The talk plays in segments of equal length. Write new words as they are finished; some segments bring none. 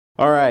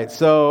All right,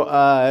 so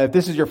if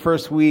this is your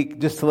first week,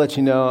 just to let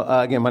you know,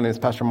 again, my name is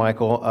Pastor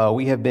Michael.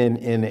 We have been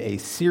in a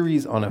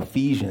series on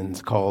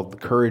Ephesians called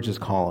Courage is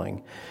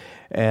Calling.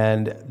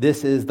 And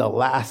this is the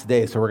last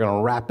day, so we're going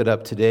to wrap it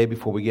up today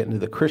before we get into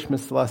the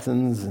Christmas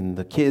lessons and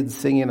the kids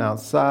singing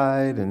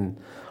outside and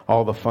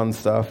all the fun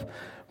stuff.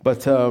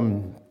 But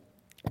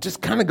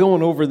just kind of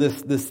going over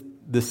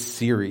this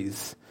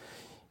series.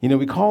 You know,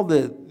 we called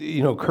it,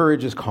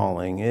 Courage is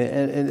Calling.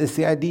 And it's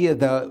the idea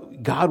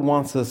that God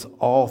wants us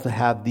all to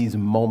have these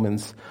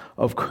moments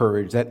of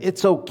courage, that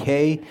it's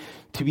okay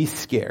to be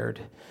scared.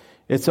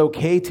 It's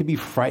okay to be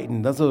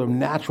frightened. That's a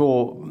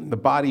natural, the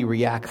body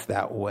reacts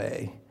that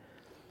way.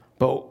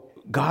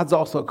 But God's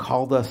also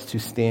called us to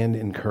stand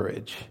in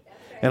courage.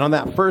 And on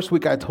that first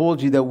week, I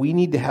told you that we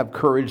need to have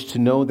courage to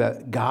know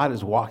that God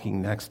is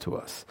walking next to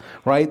us,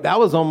 right? That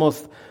was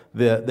almost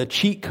the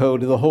cheat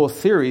code of the whole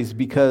series,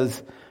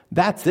 because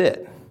that's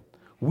it.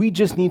 We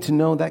just need to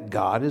know that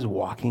God is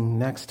walking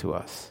next to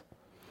us.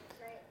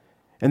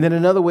 And then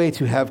another way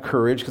to have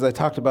courage, because I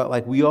talked about,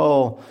 like, we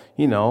all,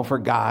 for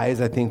guys,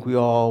 I think we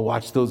all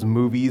watch those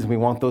movies and we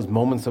want those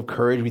moments of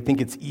courage. We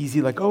think it's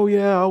easy, like, oh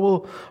yeah, I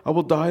will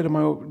die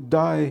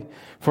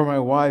for my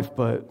wife,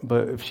 but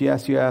if she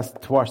asks you to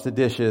wash the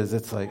dishes,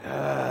 it's like,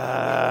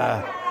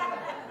 I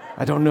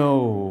don't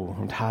know,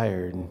 I'm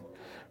tired,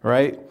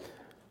 right?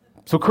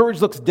 So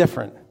courage looks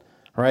different.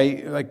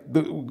 Right? Like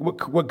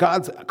what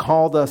God's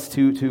called us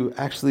to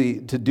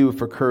do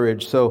for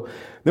courage. So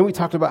then we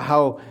talked about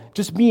how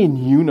just being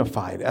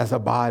unified as a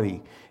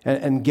body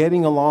and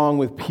getting along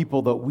with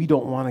people that we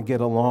don't want to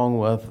get along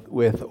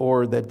with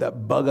or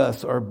that bug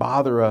us or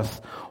bother us,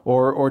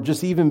 or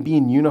just even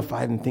being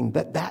unified and things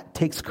that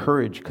takes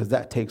courage, because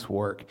that takes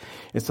work.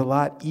 It's a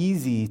lot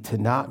easy to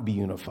not be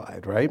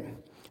unified, right?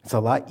 It's a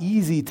lot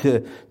easy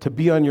to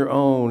be on your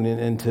own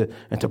and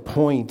to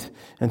point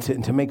and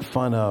to make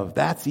fun of.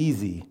 That's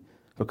easy,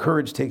 but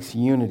courage takes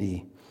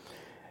unity.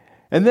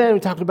 And then we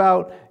talked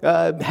about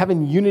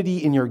having unity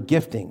in your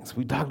giftings.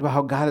 We talked about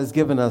how God has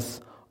given us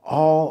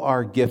all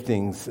our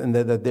giftings, and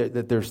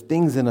that there's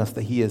things in us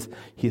that He has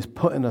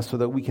put in us so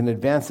that we can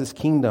advance His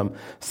kingdom,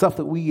 stuff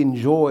that we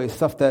enjoy,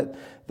 stuff that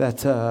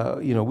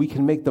we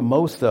can make the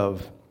most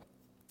of.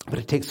 But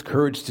it takes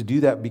courage to do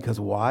that, because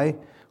why?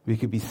 We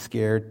could be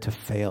scared to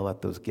fail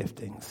at those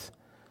giftings,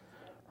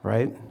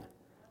 right?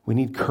 We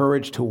need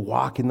courage to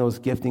walk in those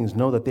giftings,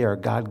 know that they are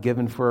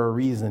God-given for a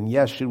reason.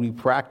 Yes, should we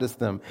practice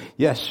them?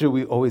 Yes, should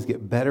we always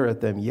get better at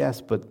them? Yes,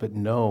 but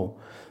know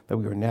that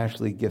we are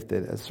naturally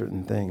gifted at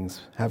certain things.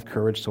 Have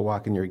courage to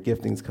walk in your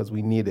giftings, because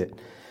we need it.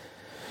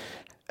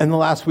 And the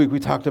last week we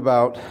talked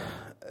about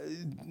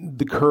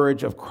the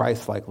courage of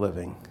Christ-like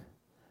living,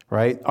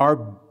 right?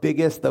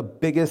 The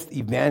biggest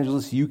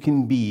evangelist you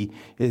can be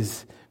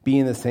is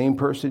being the same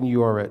person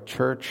you are at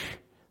church,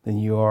 than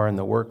you are in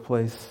the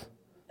workplace,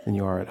 than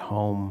you are at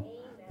home,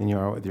 than you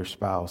are with your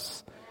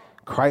spouse.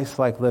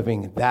 Christ-like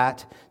living,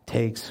 that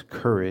takes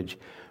courage,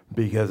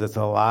 because it's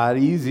a lot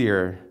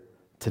easier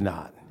to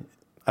not.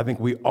 I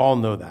think we all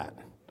know that.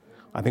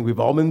 I think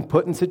we've all been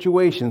put in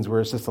situations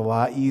where it's just a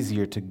lot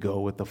easier to go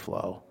with the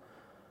flow.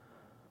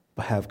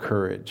 But have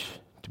courage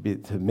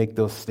to make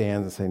those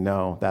stands and say,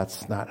 no,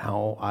 that's not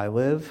how I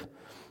live.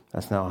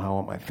 That's not how I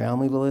want my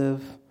family to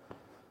live.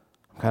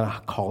 I'm kind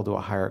of called to a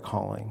higher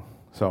calling.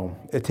 So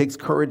it takes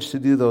courage to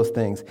do those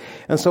things.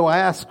 And so I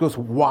ask us,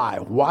 why?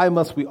 Why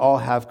must we all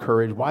have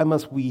courage? Why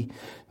must we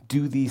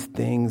do these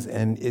things?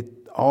 And it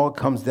all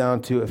comes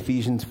down to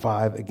Ephesians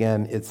 5.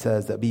 Again, it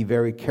says that be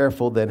very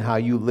careful then how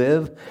you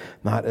live,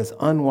 not as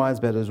unwise,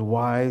 but as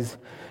wise,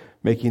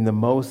 making the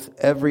most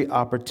every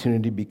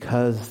opportunity,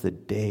 because the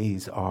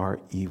days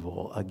are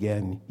evil.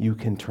 Again, you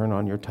can turn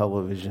on your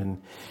television,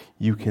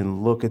 you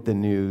can look at the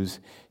news,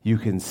 you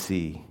can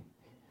see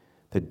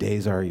the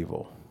days are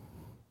evil.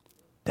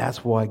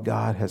 That's why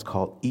God has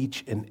called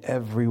each and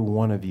every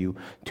one of you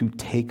to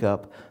take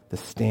up the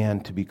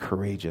stand, to be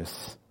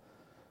courageous,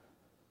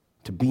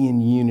 to be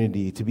in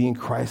unity, to be in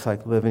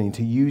Christ-like living,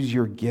 to use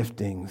your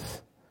giftings,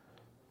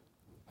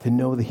 to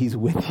know that He's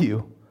with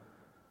you.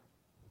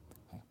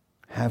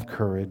 Have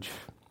courage.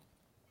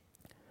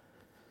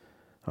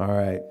 All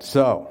right,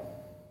 so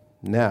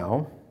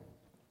now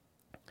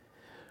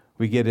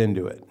we get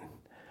into it.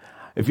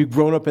 If you've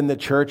grown up in the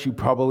church, you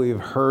probably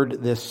have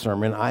heard this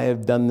sermon. I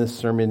have done this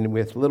sermon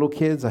with little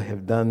kids. I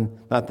have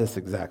done, not this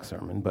exact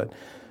sermon, but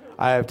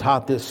I have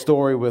taught this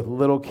story with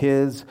little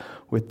kids,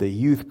 with the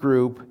youth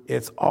group.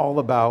 It's all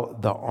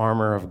about the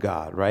armor of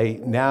God,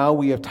 right? Now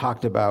we have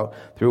talked about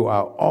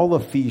throughout all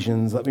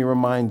Ephesians. Let me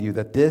remind you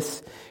that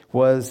this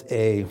was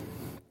a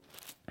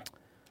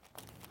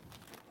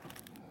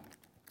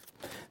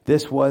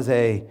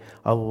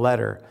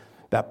letter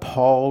that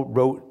Paul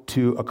wrote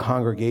to a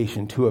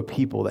congregation, to a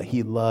people that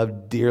he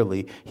loved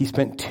dearly. He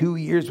spent 2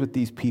 years with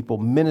these people,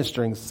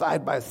 ministering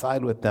side by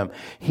side with them.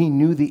 He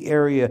knew the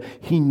area.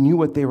 He knew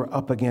what they were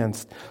up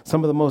against.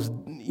 Some of the most,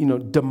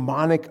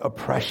 demonic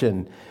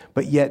oppression,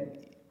 but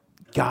yet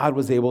God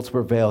was able to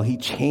prevail. He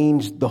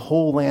changed the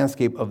whole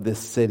landscape of this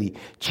city,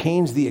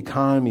 changed the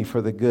economy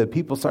for the good.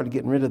 People started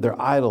getting rid of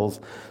their idols,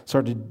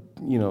 started,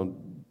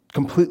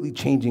 completely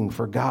changing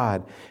for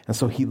God. And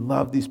so he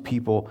loved these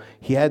people.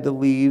 He had to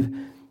leave.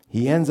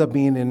 He ends up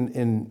being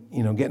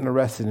getting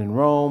arrested in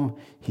Rome.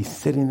 He's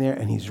sitting there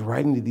and he's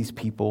writing to these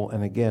people.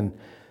 And again,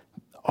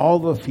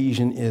 all of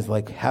Ephesians is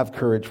like, have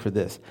courage for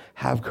this,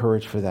 have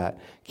courage for that.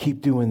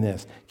 Keep doing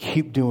this,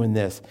 keep doing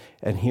this.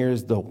 And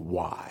here's the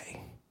why.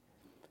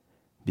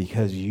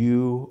 Because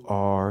you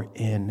are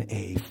in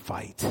a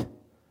fight.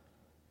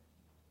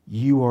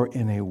 You are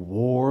in a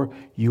war.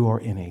 You are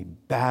in a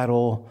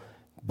battle.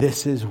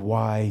 This is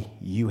why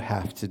you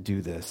have to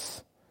do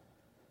this.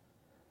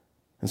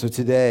 And so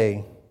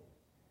today,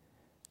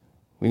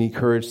 we need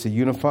courage to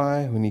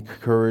unify. We need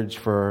courage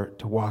to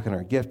walk in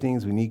our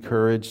giftings. We need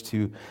courage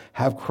to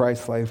have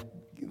Christ's life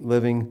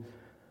living.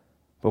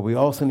 But we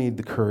also need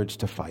the courage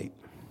to fight.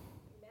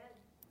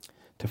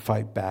 To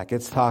fight back.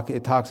 It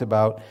talks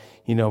about,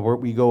 where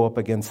we go up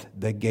against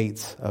the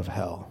gates of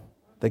hell.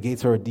 The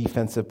gates are a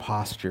defensive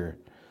posture.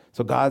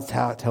 So God's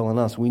telling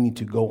us we need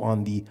to go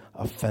on the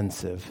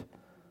offensive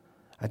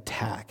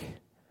attack.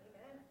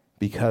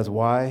 Because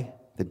why?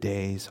 The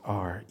days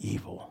are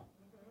evil.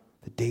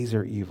 The days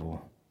are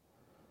evil.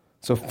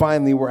 So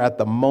finally, we're at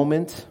the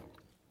moment.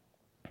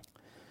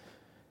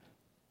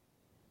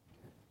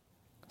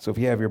 So if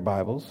you have your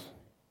Bibles,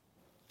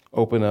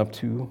 open up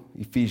to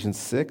Ephesians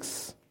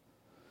 6.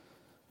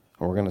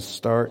 And we're going to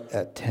start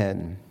at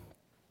 10.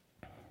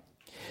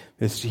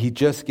 He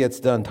just gets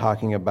done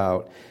talking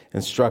about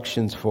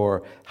instructions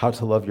for how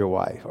to love your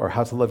wife or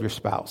how to love your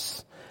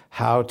spouse,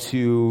 how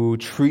to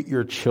treat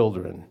your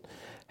children,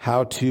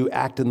 how to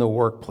act in the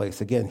workplace.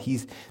 Again,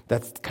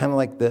 that's kind of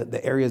like the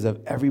areas of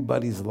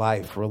everybody's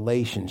life,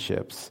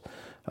 relationships,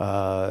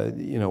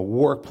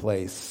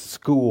 workplace,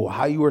 school,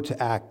 how you were to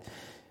act.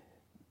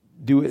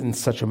 Do it in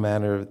such a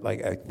manner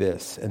like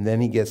this. And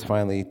then he gets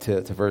finally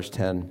to verse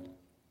 10.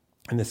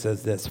 And it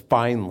says this,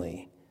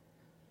 finally,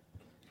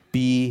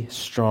 be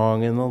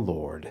strong in the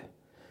Lord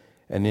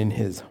and in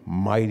his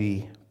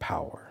mighty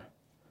power.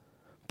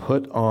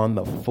 Put on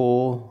the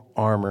full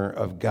armor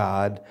of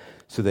God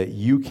so that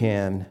you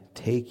can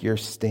take your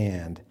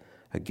stand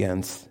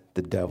against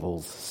the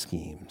devil's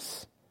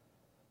schemes.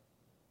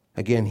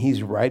 Again,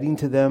 he's writing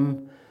to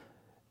them.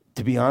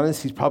 To be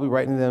honest, he's probably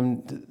writing to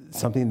them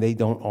something they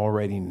don't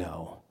already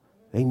know.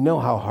 They know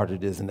how hard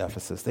it is in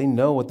Ephesus. They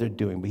know what they're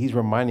doing, but he's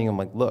reminding them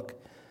look,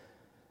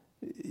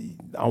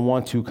 I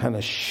want to kind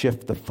of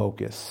shift the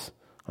focus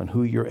on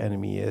who your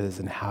enemy is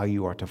and how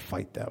you are to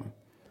fight them.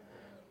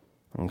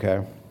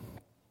 Okay?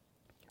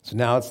 So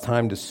now it's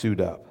time to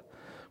suit up.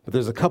 But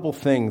there's a couple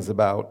things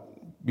about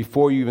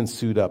before you even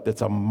suit up,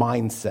 it's a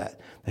mindset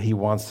that he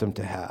wants them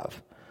to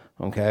have.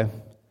 Okay?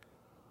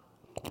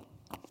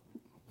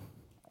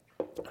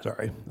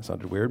 Sorry, that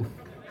sounded weird.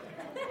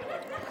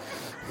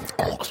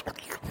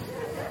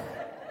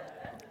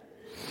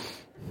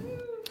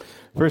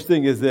 First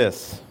thing is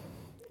this.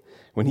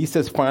 When he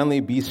says, finally,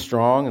 be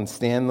strong and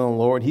stand in the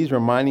Lord, he's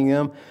reminding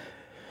them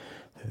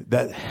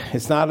that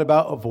it's not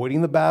about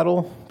avoiding the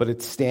battle, but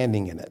it's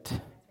standing in it.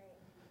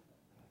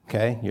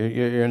 Okay?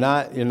 You're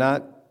not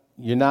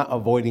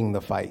avoiding the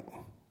fight.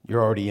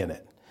 You're already in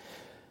it.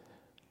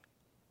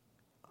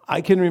 I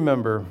can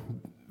remember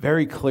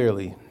very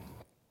clearly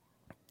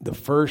the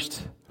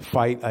first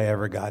fight I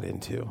ever got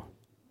into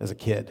as a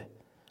kid.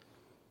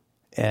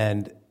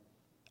 And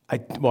I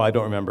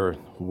don't remember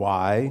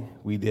why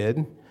we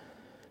did.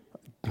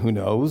 Who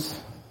knows?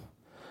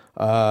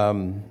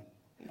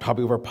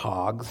 Probably over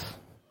Pogs.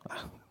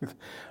 I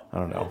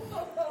don't know.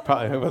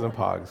 Probably it wasn't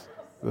Pogs.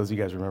 Those of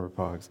you guys remember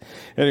Pogs.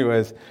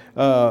 Anyways,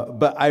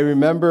 but I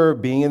remember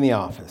being in the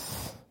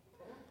office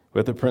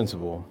with the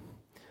principal.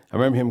 I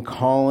remember him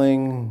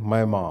calling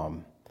my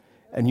mom,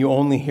 and you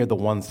only hear the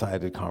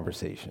one-sided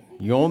conversation.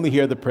 You only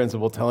hear the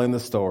principal telling the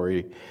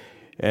story,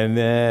 and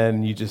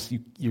then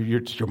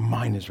your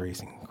mind is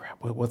racing.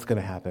 What's going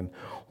to happen?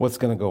 What's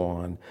going to go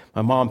on?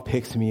 My mom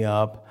picks me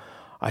up.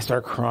 I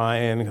start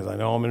crying because I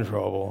know I'm in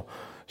trouble.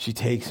 She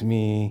takes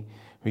me.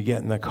 We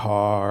get in the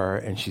car,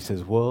 and she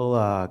says, we'll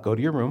go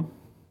to your room,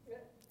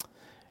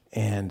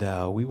 and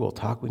we will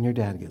talk when your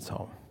dad gets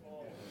home.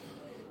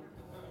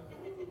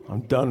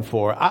 I'm done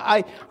for.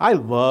 I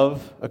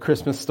love A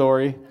Christmas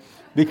Story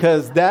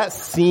because that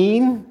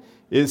scene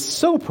is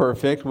so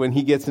perfect when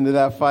he gets into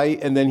that fight,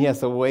 and then he has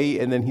to wait,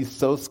 and then he's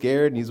so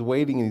scared, and he's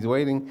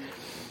waiting.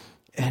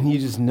 And you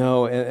just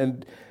know,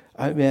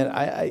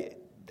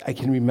 I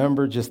can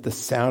remember just the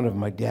sound of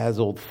my dad's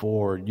old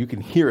Ford. You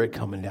can hear it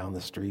coming down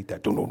the street,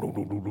 that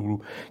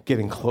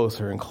getting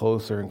closer and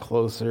closer and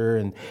closer.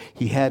 And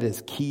he had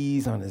his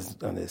keys on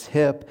his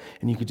hip,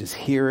 and you could just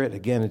hear it.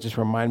 Again, it just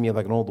reminded me of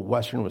like an old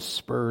Western with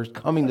spurs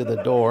coming to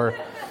the door,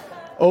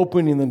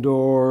 opening the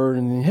door,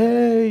 and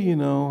hey,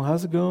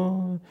 how's it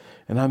going?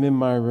 And I'm in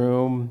my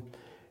room,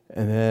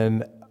 and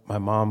then my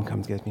mom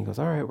comes, gets me, and goes,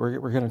 all right,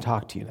 we're going to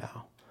talk to you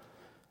now.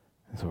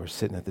 And so we're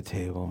sitting at the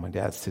table. My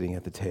dad's sitting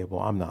at the table.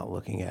 I'm not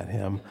looking at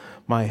him.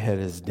 My head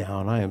is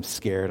down. I am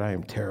scared. I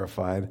am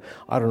terrified.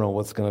 I don't know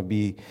what's going to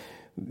be,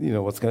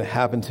 what's going to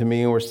happen to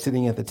me. And we're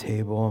sitting at the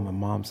table, and my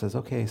mom says,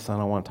 "Okay, son,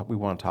 we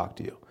want to talk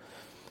to you."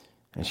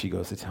 And she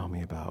goes to tell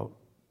me about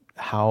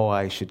how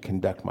I should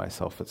conduct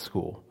myself at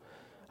school,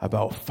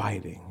 about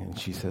fighting. And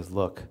she says,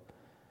 "Look,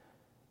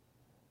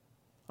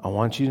 I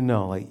want you to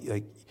know,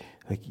 like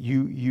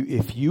you,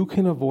 if you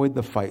can avoid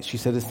the fight," she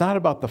said, "it's not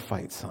about the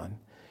fight, son."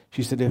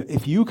 She said,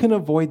 if you can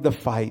avoid the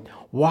fight,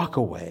 walk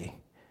away.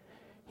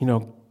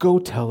 Go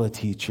tell a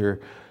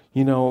teacher.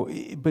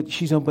 But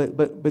she said,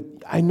 but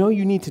I know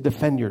you need to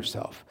defend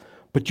yourself.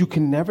 But you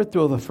can never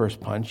throw the first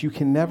punch. You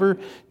can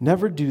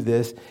never do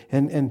this.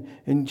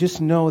 And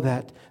just know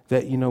that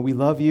we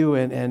love you.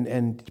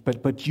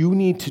 But you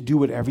need to do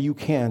whatever you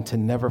can to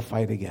never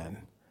fight again.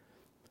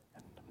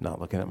 I'm not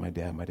looking at my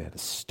dad. My dad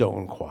is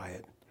stone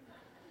quiet.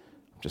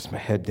 Just my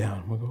head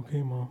down. I'm like,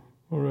 "Okay, Mom.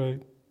 All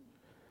right."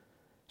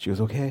 She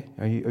goes, "Okay,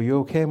 are you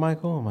okay,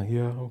 Michael?" I'm like,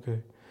 "Yeah,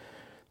 okay."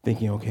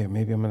 Thinking, okay,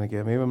 maybe I'm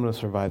gonna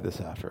survive this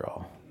after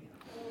all.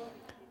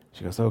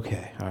 She goes,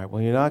 "Okay, all right.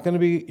 Well, you're not gonna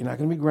be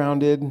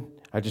grounded.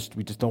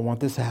 We just don't want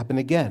this to happen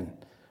again."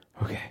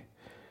 Okay,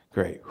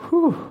 great.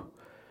 Whew.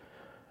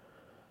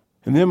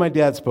 And then my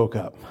dad spoke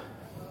up.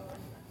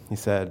 He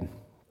said,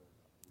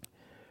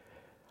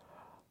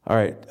 "All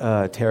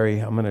right, Terry,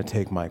 I'm gonna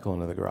take Michael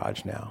into the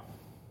garage now."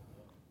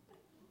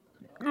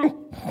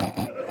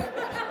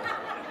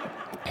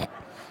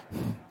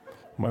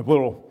 My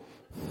little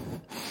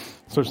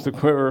starts to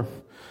quiver.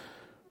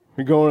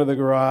 We go into the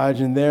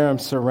garage, and there I'm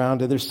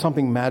surrounded. There's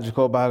something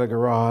magical about a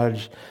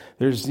garage.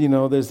 It's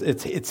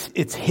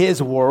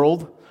his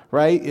world,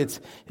 right?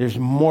 There's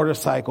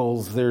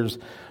motorcycles, there's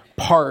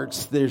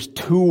parts, there's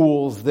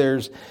tools,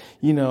 there's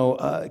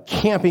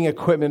camping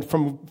equipment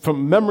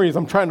from memories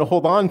I'm trying to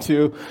hold on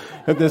to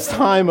at this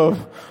time of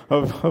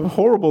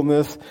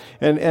horribleness,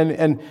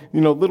 and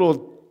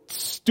little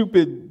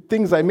stupid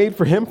things I made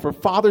for him for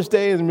Father's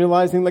Day, and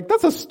realizing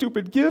that's a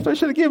stupid gift. I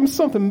should have given him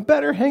something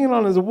better hanging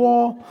on his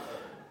wall.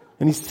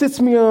 And he sits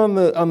me on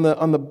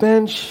the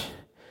bench,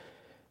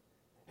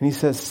 and he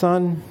says,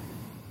 "Son,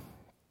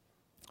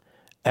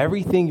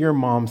 everything your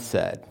mom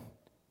said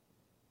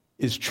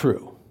is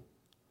true,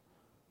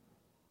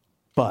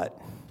 but..."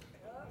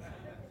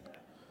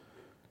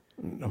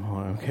 I'm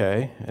like,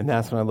 "Okay." And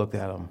that's when I looked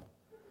at him.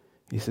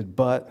 He said,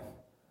 "But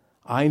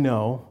I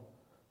know,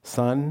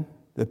 son,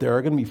 that there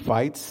are going to be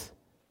fights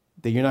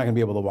that you're not going to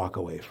be able to walk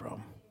away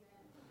from.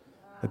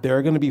 That there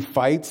are going to be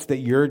fights that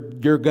you're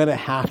going to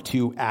have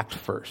to act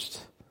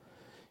first."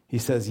 He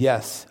says,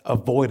 "Yes,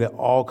 avoid at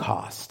all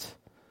costs.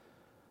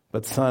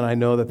 But son, I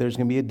know that there's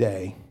going to be a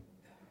day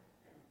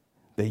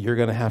that you're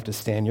going to have to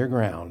stand your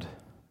ground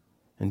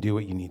and do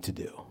what you need to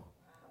do."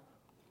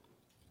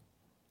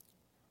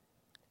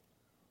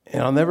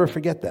 And I'll never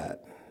forget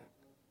that.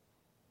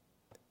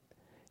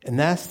 And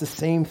that's the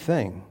same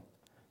thing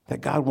that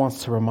God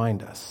wants to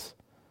remind us.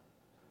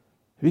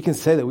 We can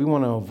say that we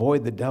want to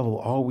avoid the devil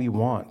all we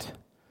want,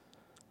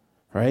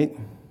 right?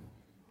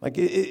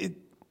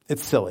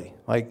 It's silly.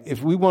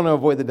 If we want to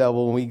avoid the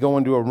devil and we go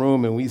into a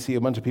room and we see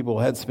a bunch of people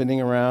heads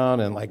spinning around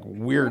and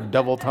weird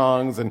devil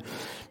tongues and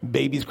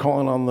babies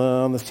crawling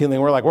on the ceiling,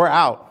 we're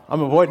out.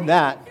 I'm avoiding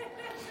that.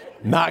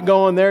 Not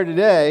going there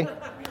today.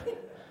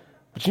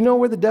 But you know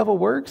where the devil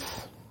works?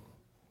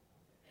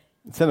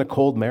 It's in a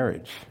cold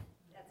marriage.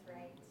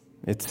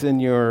 It's in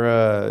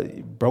your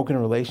broken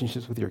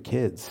relationships with your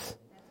kids,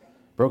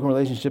 broken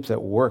relationships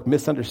at work,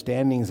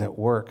 misunderstandings at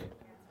work.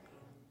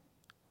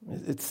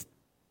 It's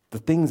the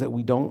things that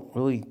we don't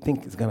really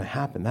think is going to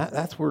happen.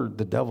 That's where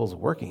the devil's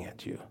working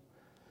at you.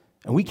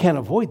 And we can't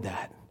avoid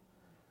that.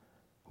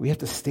 We have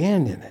to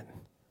stand in it.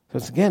 So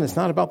it's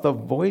not about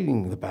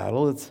avoiding the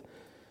battle.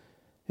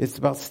 It's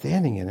about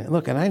standing in it.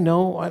 Look, and I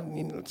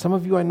know, some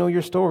of you, I know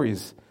your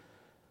stories.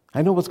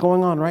 I know what's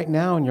going on right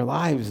now in your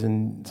lives,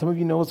 and some of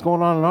you know what's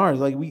going on in ours.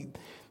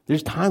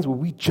 There's times where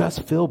we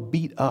just feel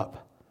beat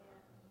up.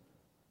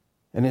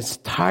 And it's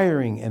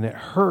tiring, and it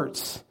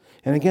hurts.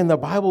 And again, the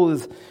Bible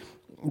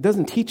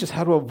doesn't teach us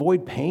how to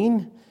avoid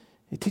pain.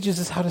 It teaches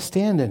us how to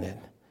stand in it,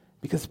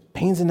 because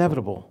pain's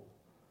inevitable.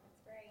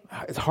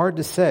 It's hard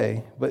to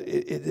say, but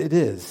it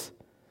is.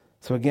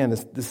 So again,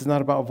 this is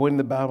not about avoiding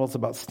the battle. It's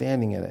about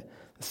standing in it.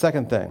 The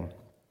second thing,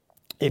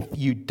 if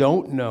you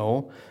don't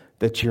know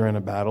that you're in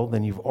a battle,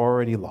 then you've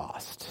already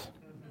lost.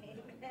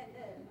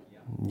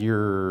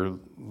 You're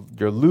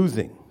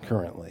losing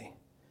currently.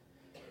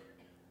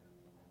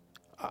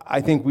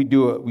 I think we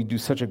do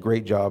such a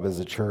great job as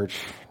a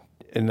church,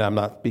 and I'm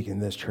not speaking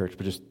this church,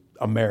 but just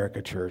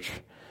America Church,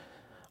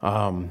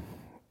 doing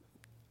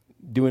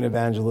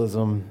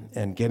evangelism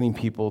and getting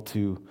people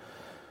to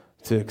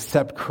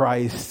accept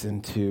Christ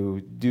and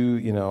to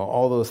do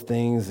all those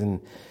things,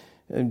 and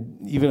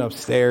even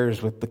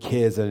upstairs with the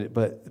kids.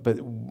 But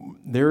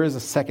there is a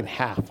second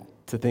half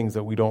to things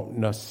that we don't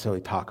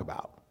necessarily talk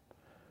about,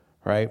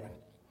 right?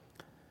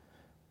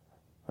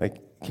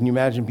 Can you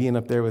imagine being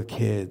up there with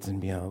kids and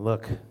being like,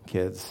 "Look,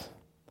 kids,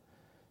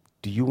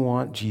 Do you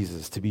want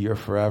Jesus to be your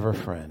forever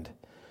friend,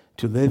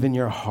 to live in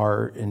your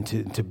heart and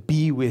to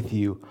be with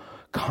you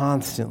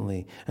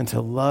constantly and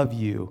to love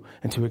you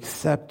and to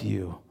accept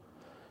you?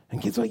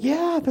 And kids are like,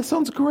 yeah, that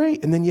sounds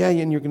great. And then,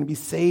 and you're going to be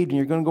saved and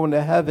you're going to go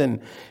into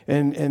heaven.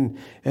 And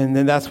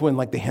then that's when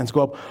like the hands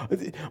go up.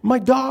 My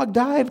dog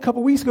died a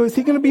couple weeks ago. Is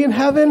he going to be in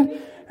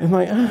heaven? And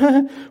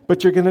I'm like,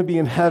 but you're going to be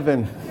in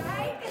heaven.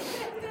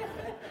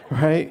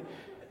 Right?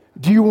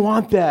 Do you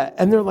want that?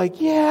 And they're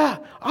like, yeah,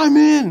 I'm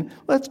in.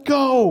 Let's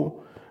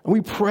go. And we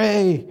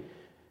pray.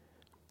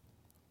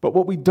 But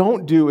what we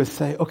don't do is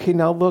say, okay,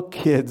 now look,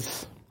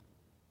 kids.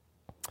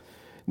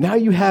 Now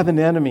you have an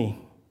enemy.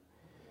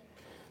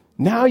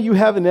 Now you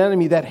have an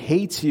enemy that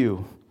hates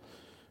you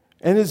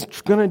and is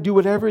going to do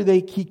whatever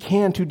he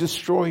can to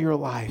destroy your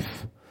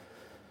life.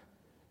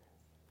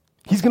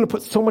 He's going to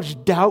put so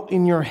much doubt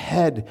in your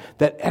head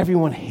that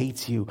everyone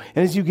hates you.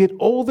 And as you get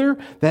older,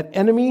 that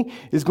enemy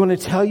is going to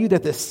tell you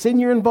that the sin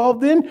you're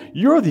involved in,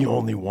 you're the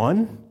only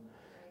one.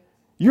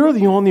 You're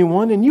the only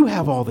one, and you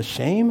have all the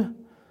shame.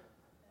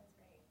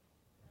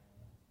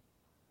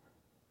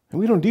 And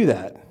we don't do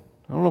that.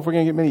 I don't know if we're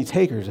going to get many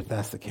takers if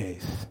that's the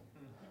case.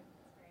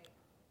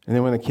 And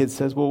then when the kid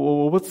says,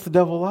 well, what's the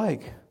devil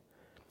like?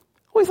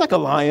 Well, he's like a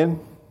lion.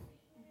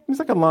 He's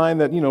like a lion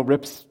that,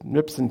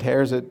 rips and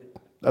tears at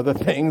other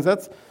things.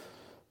 That's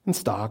and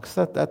stalks.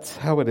 That's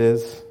how it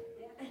is.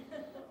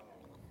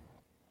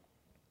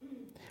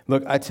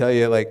 Look, I tell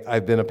you, like,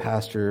 I've been a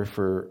pastor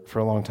for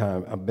a long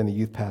time. I've been a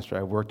youth pastor.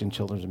 I've worked in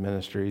children's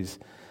ministries.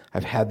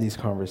 I've had these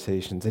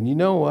conversations. And you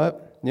know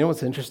what? You know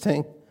what's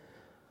interesting?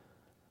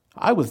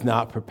 I was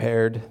not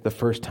prepared the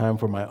first time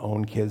for my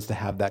own kids to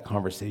have that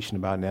conversation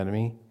about an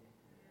enemy.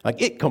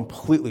 Like, it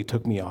completely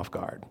took me off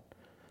guard.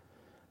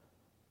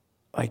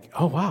 Like,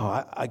 oh,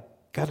 wow, I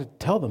got to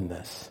tell them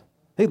this.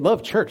 They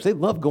love church. They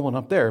love going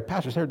up there.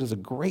 Pastor Sarah does a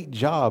great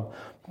job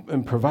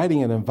in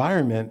providing an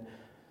environment.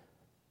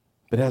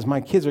 But as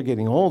my kids are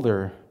getting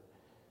older,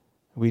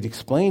 we'd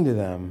explain to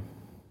them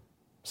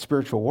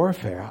spiritual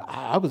warfare.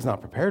 I was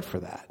not prepared for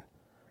that.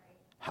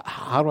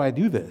 How do I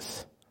do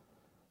this?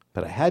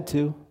 But I had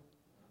to.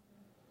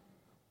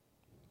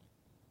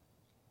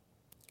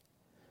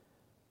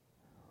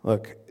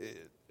 Look,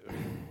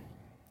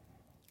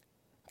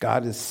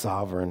 God is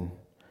sovereign.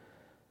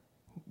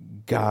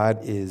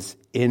 God is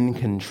in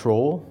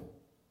control.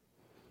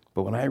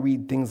 But when I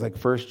read things like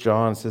 1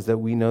 John, it says that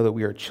we know that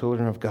we are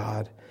children of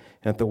God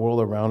and that the world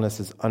around us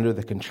is under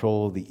the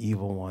control of the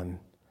evil one.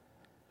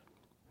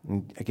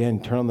 And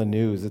again, turn on the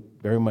news. It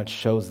very much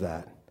shows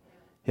that.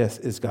 Yes,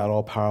 is God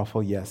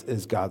all-powerful? Yes.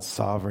 Is God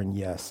sovereign?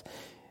 Yes.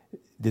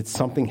 Did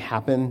something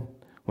happen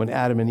when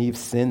Adam and Eve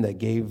sinned that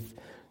gave,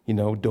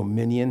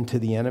 dominion to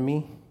the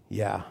enemy?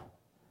 Yeah.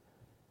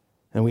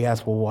 And we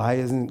ask, well, why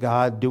isn't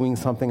God doing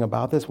something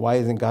about this? Why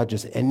isn't God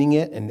just ending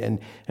it and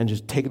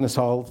just taking us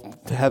all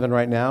to heaven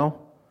right now?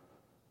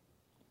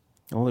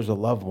 Well, there's a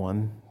loved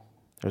one.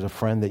 There's a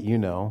friend that you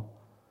know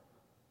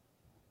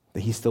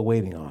that he's still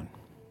waiting on.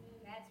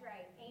 That's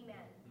right. Amen.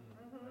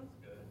 Mm-hmm.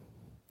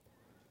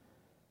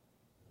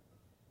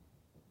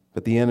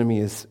 But the enemy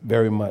is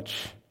very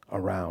much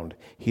around.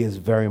 He is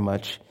very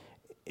much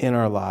in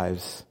our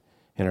lives,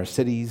 in our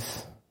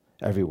cities,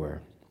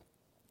 everywhere,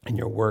 in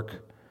your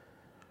work.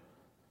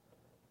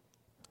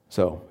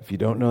 So, if you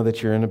don't know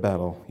that you're in a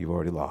battle, you've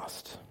already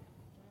lost.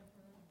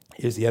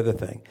 Here's the other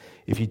thing.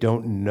 If you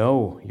don't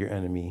know your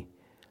enemy,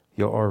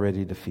 you're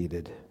already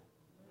defeated.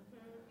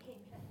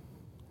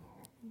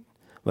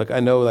 Look, I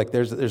know like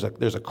there's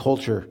a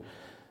culture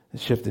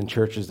shift in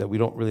churches that we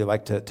don't really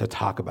like to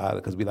talk about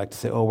it because we like to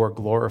say, oh, we're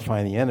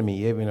glorifying the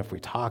enemy even if we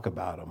talk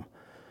about him.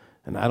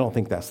 And I don't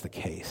think that's the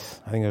case.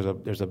 I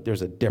think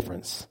there's a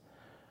difference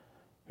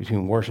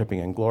between worshiping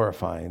and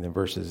glorifying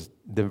versus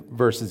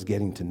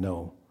getting to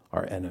know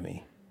our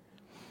enemy.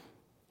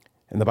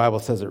 And the Bible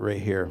says it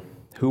right here.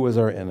 Who is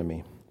our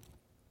enemy?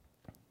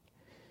 It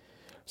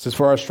says,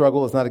 for our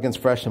struggle is not against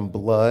flesh and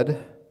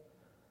blood,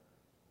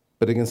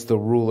 but against the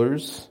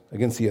rulers,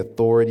 against the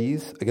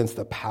authorities, against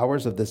the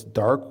powers of this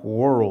dark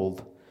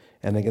world,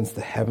 and against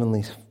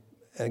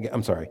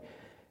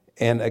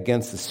and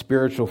against the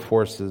spiritual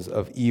forces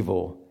of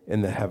evil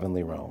in the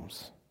heavenly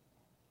realms.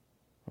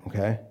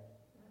 Okay?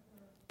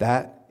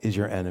 That is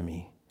your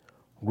enemy.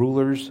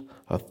 Rulers,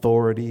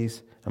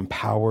 authorities, and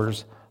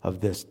powers of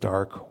this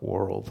dark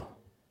world.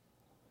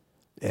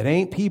 It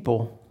ain't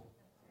people.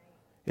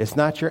 It's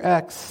not your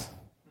ex.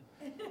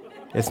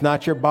 It's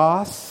not your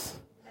boss.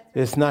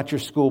 It's not your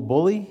school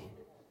bully.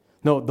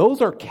 No,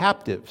 those are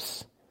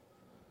captives.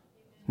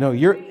 No,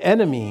 your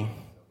enemy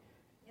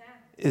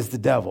is the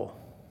devil.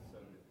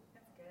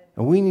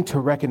 And we need to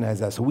recognize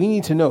that. So we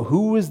need to know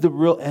who is the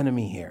real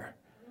enemy here.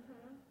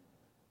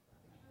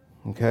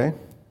 Okay?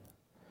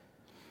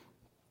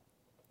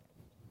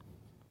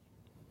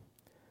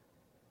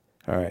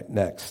 All right,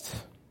 next.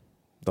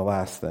 The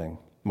last thing.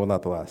 Well,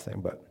 not the last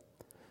thing, but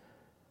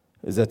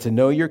is that to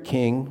know your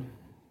king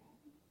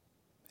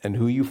and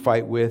who you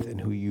fight with and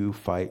who you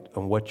fight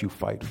and what you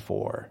fight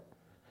for.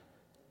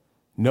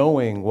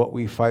 Knowing what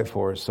we fight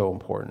for is so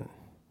important,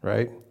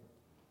 right?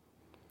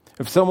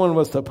 If someone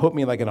was to put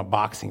me like in a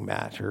boxing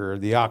match or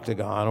the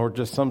octagon or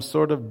just some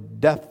sort of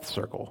death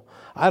circle,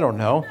 I don't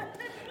know.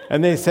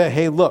 And they say,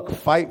 hey, look,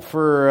 fight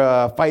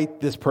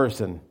this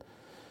person.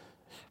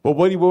 Well,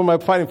 what am I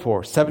fighting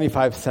for?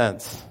 75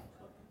 cents.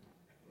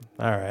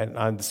 All right.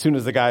 As soon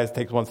as the guy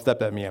takes one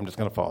step at me, I'm just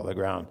going to fall to the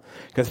ground.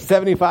 Because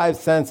 75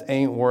 cents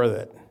ain't worth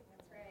it.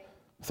 Right.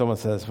 Someone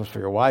says, well, for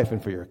your wife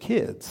and for your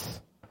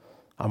kids,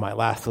 I might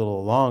last a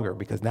little longer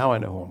because now I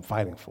know who I'm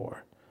fighting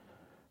for.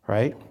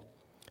 Right?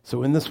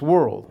 So in this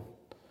world,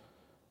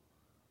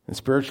 in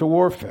spiritual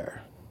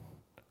warfare,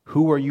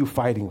 who are you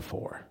fighting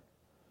for?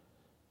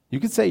 You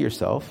could say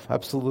yourself,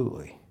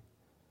 absolutely.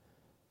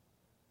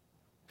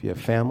 If you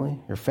have family,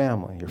 your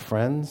family. Your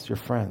friends, your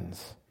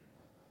friends.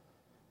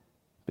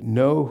 But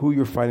know who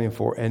you're fighting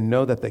for and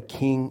know that the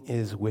King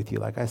is with you.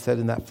 Like I said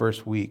in that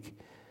first week,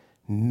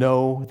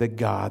 know the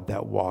God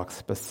that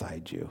walks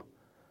beside you.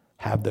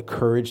 Have the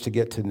courage to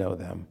get to know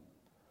them.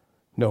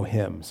 Know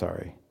him,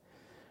 sorry.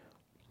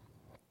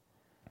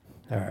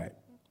 All right.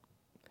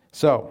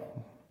 So,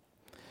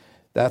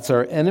 that's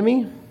our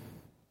enemy.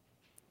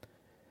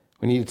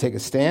 We need to take a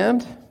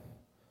stand.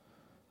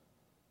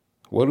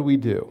 What do we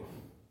do?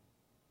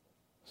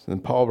 So then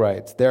Paul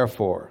writes,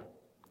 therefore,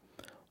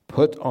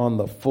 put on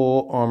the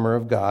full armor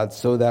of God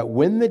so that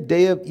when the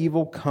day of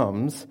evil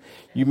comes,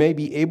 you may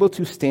be able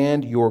to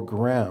stand your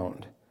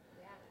ground.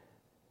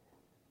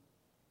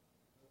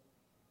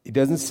 It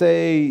doesn't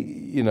say,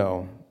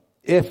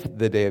 if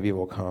the day of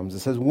evil comes. It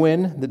says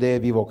when the day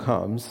of evil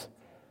comes,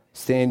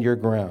 stand your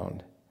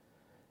ground.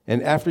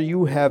 And after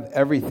you have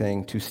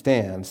everything to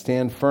stand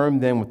firm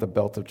then with the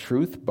belt of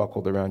truth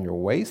buckled around your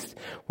waist,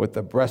 with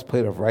the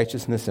breastplate of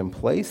righteousness in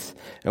place,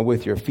 and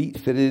with your feet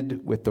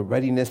fitted with the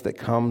readiness that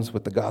comes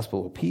with the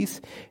gospel of peace.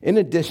 In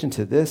addition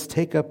to this,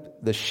 take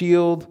up the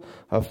shield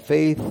of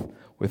faith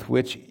with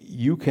which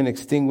you can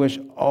extinguish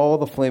all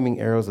the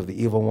flaming arrows of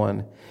the evil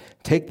one.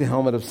 Take the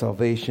helmet of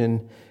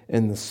salvation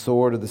and the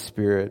sword of the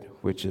Spirit,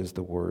 which is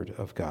the word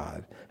of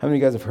God. How many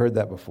of you guys have heard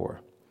that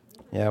before?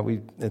 Yeah,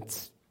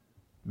 it's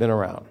been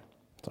around.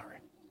 Sorry.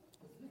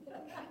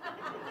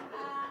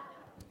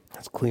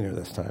 It's cleaner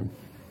this time.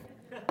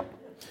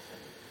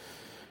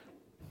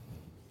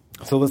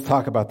 So let's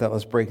talk about that.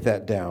 Let's break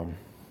that down.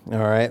 All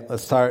right,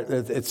 let's start.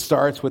 It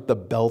starts with the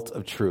belt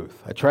of truth.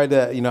 I tried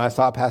to, I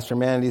saw Pastor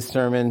Mandy's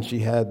sermon. She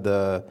had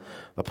the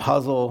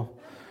puzzle.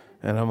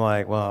 And I'm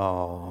like,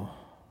 well,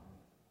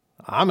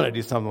 I'm going to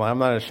do something. I'm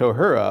not going to show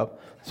her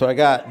up. So I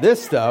got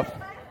this stuff.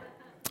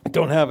 I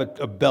don't have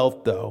a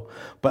belt, though,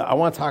 but I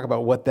want to talk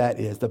about what that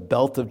is, the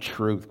belt of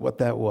truth, what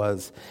that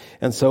was.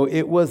 And so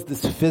it was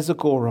this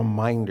physical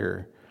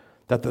reminder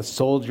that the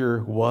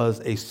soldier was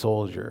a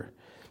soldier.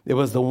 It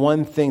was the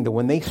one thing that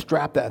when they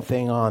strapped that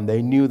thing on,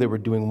 they knew they were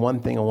doing one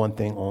thing and one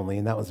thing only,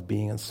 and that was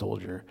being a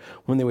soldier.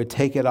 When they would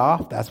take it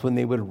off, that's when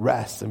they would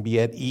rest and be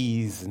at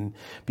ease and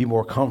be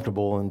more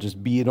comfortable and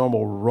just be a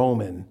normal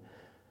Roman.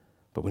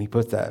 But when he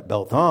puts that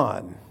belt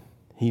on,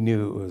 he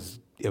knew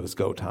it was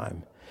go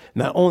time.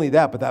 Not only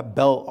that, but that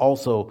belt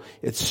also,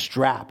 it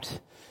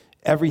strapped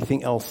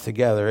everything else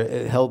together.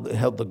 It held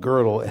the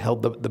girdle, it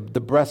held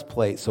the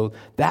breastplate. So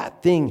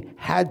that thing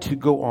had to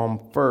go on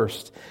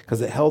first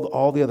because it held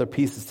all the other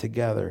pieces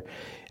together.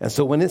 And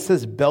so when it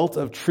says belt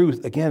of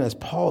truth, again, as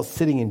Paul is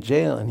sitting in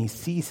jail and he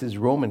sees his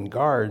Roman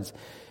guards,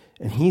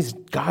 and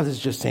God is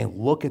just saying,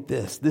 look at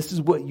this. This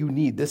is what you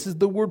need. This is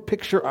the word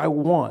picture I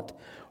want.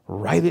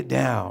 Write it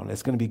down.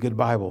 It's going to be good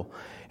Bible.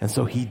 And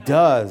so he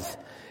does.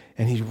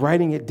 And he's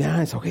writing it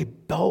down. It's okay,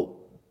 belt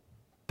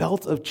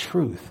of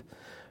truth,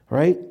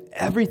 right?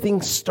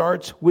 Everything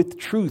starts with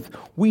truth.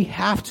 We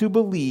have to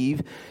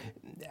believe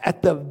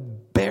at the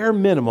bare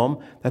minimum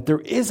that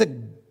there is a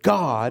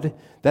God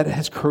that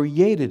has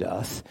created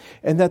us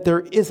and that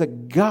there is a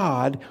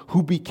God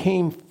who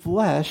became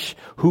flesh,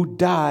 who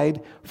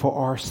died for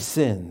our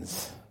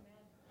sins,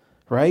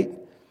 right?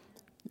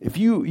 If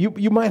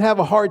you might have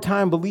a hard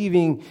time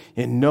believing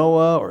in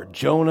Noah or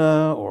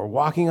Jonah or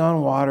walking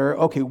on water.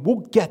 Okay,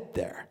 we'll get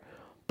there.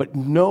 But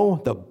know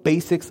the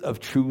basics of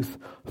truth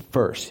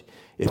first.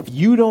 If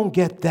you don't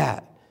get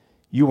that,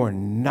 you are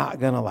not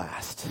going to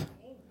last.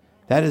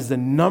 That is the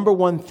number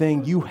one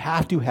thing you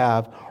have to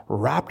have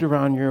wrapped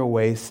around your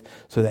waist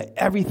so that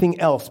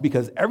everything else,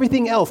 because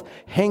everything else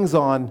hangs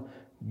on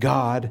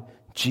God,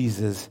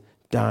 Jesus,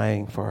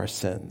 dying for our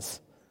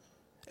sins.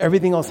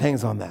 Everything else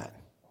hangs on that.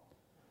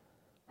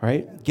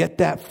 Right? Get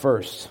that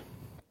first.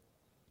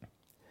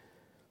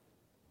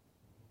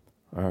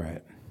 All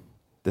right.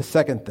 The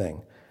second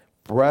thing,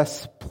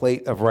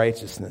 breastplate of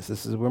righteousness.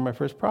 This is where my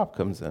first prop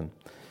comes in.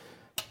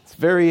 It's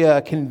very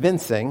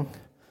convincing,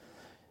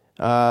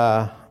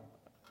 or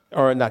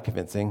not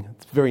convincing.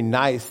 It's very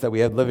nice that we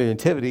have Living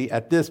Nativity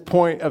at this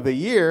point of the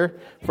year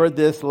for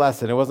this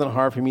lesson. It wasn't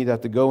hard for me to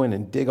have to go in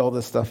and dig all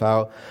this stuff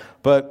out.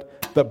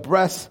 But the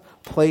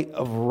breastplate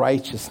of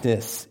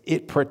righteousness,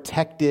 it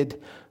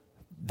protected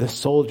the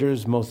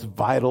soldier's most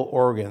vital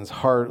organs,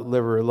 heart,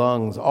 liver,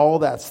 lungs, all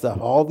that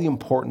stuff, all the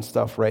important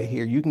stuff right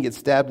here. You can get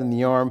stabbed in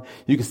the arm.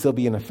 You can still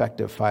be an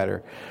effective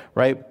fighter,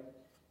 right?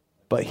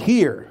 But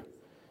here,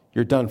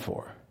 you're done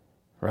for,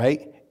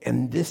 right?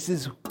 And this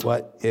is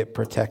what it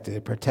protected.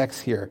 It protects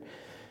here.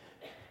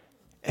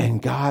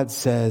 And God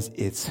says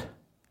it's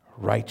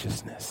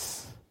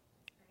righteousness.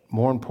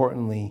 More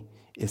importantly,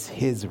 it's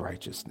his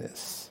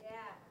righteousness.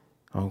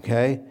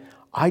 Okay?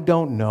 I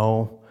don't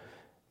know.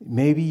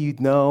 Maybe you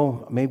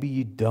know, maybe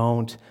you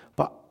don't.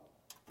 But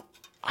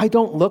I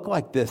don't look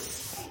like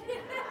this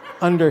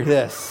under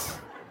this.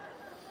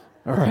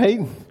 All right?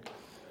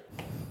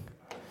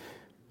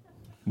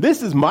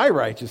 This is my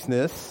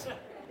righteousness.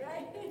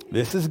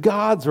 This is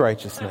God's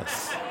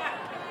righteousness.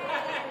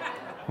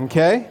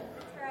 Okay?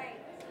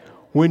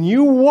 When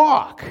you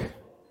walk,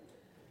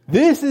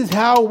 this is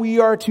how we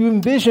are to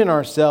envision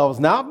ourselves,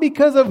 not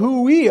because of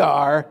who we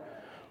are,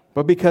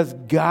 but because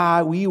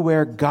we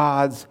wear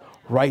God's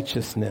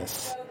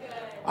righteousness.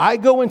 I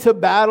go into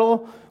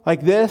battle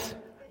like this.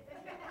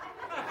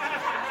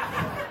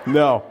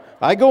 No.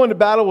 I go into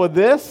battle with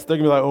this, they're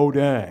going to be like, oh,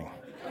 dang.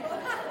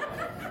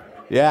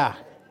 Yeah.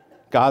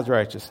 God's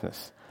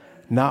righteousness,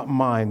 not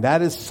mine.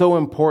 That is so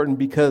important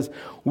because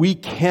we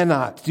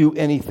cannot do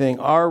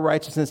anything. Our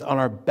righteousness on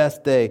our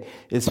best day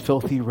is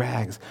filthy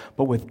rags.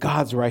 But with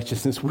God's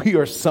righteousness, we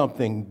are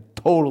something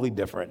totally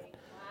different. Wow.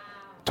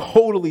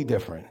 Totally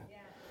different.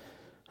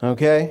 Yeah.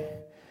 Okay?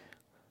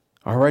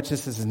 Our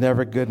righteousness is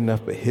never good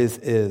enough, but his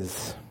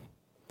is.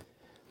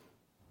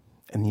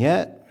 And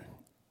yet,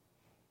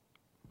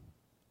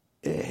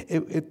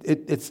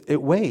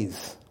 it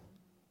weighs.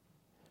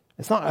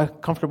 It's not a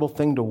comfortable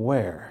thing to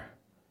wear.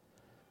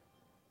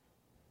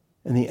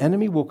 And the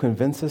enemy will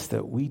convince us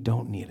that we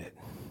don't need it,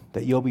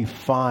 that you'll be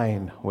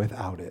fine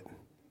without it.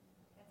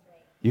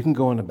 You can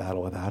go into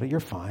battle without it.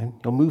 You're fine.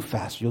 You'll move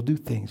faster. You'll do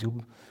things.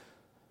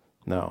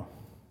 No.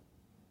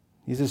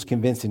 He's just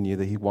convincing you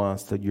that he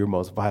wants your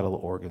most vital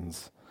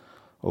organs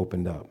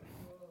opened up.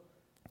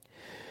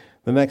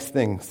 The next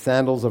thing,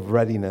 sandals of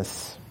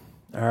readiness.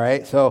 All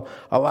right. So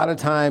a lot of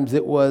times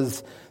it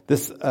was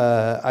this.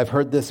 I've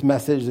heard this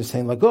message. They're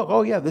saying like,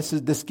 oh yeah,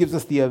 this gives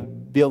us the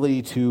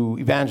ability to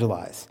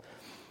evangelize.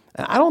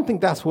 And I don't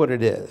think that's what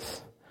it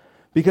is,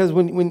 because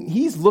when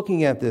he's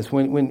looking at this,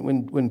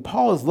 when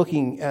Paul is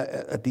looking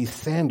at these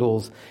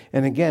sandals,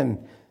 and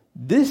again,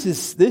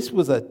 this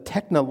was a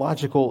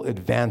technological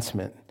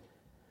advancement.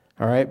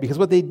 All right, because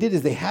what they did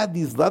is they had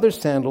these leather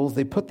sandals.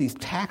 They put these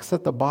tacks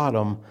at the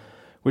bottom,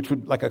 which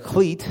would like a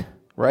cleat,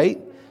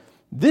 right?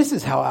 This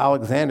is how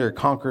Alexander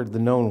conquered the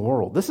known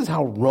world. This is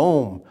how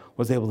Rome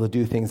was able to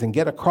do things and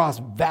get across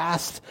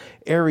vast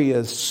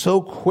areas so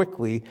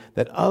quickly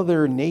that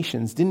other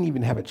nations didn't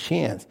even have a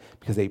chance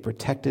because they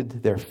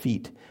protected their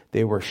feet.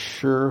 They were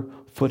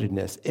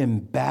sure-footedness. In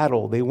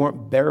battle, they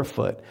weren't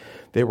barefoot.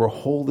 They were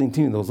holding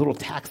to those little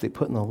tacks they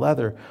put in the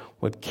leather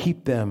would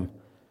keep them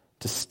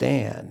to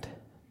stand.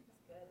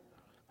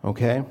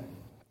 Okay?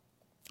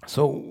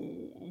 So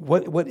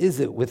what is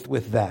it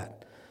with that?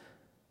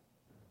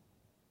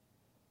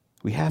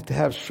 We have to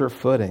have sure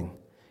footing,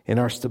 and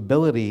our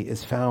stability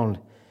is found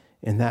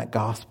in that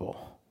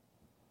gospel.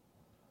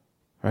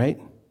 Right?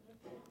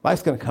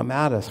 Life's going to come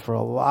at us for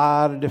a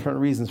lot of different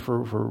reasons, for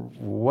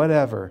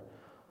whatever.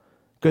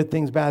 Good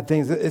things, bad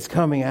things, it's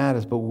coming at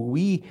us. But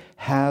we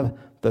have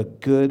the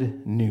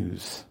good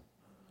news,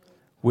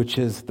 which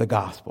is the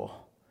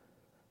gospel.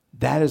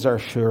 That is our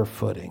sure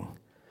footing.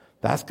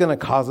 That's going to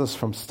cause us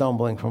from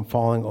stumbling, from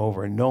falling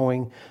over,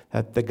 knowing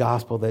that the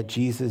gospel, that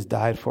Jesus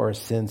died for our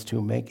sins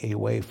to make a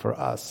way for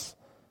us.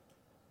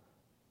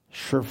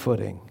 Sure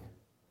footing.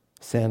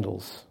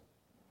 Sandals.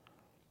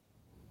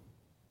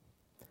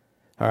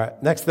 All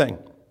right, next thing.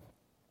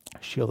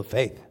 Shield of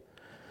faith.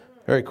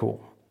 Very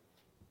cool.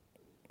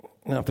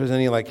 Now, if there's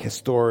any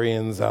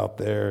historians out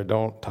there,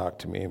 don't talk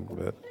to me,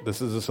 but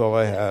this is just all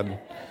I had.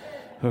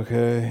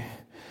 Okay.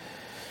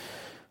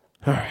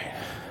 All right.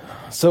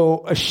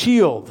 So a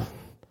shield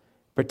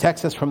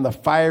protects us from the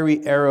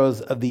fiery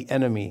arrows of the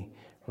enemy,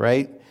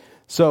 right?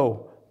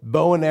 So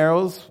bow and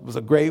arrows was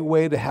a great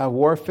way to have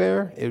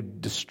warfare. It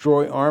would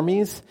destroy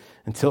armies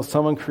until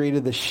someone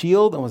created the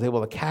shield and was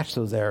able to catch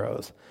those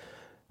arrows.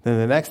 Then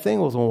the next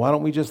thing was, well, why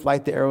don't we just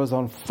light the arrows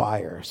on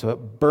fire so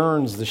it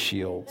burns the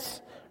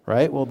shields,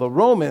 right? Well, the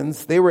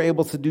Romans, they were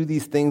able to do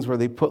these things where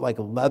they put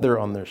leather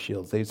on their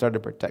shields. They started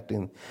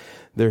protecting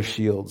their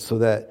shields so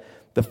that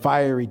the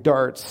fiery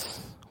darts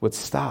would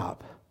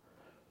stop.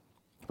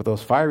 But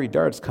those fiery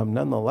darts come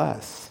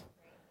nonetheless.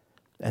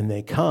 And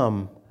they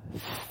come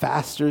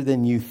faster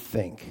than you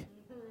think.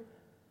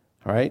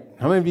 All right?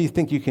 How many of you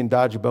think you can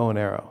dodge a bow and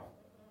arrow?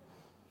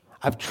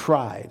 I've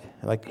tried.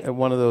 At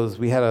one of those,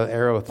 we had an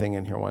arrow thing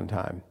in here one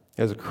time.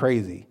 It was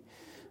crazy.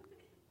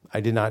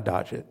 I did not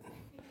dodge it.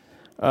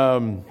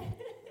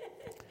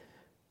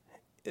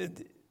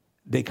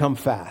 They come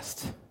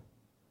fast.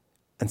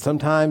 And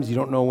sometimes you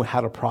don't know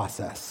how to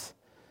process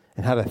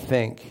and how to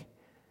think.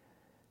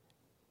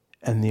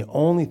 And the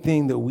only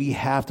thing that we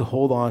have to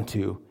hold on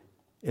to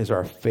is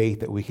our faith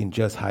that we can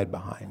just hide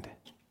behind.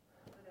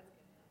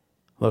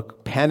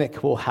 Look,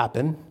 panic will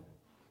happen.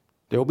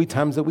 There will be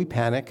times that we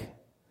panic.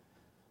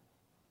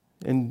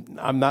 And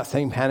I'm not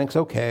saying panic's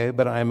okay,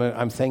 but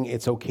I'm saying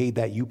it's okay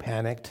that you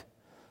panicked.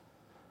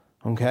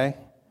 Okay?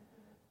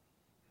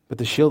 But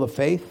the shield of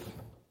faith,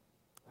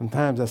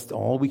 sometimes that's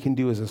all we can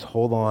do is just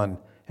hold on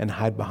and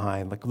hide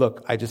behind. Like,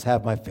 look, I just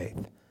have my faith.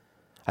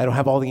 I don't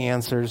have all the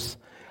answers.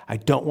 I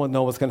don't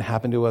know what's going to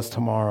happen to us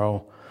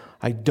tomorrow.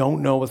 I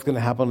don't know what's going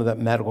to happen to that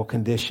medical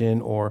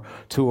condition or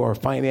to our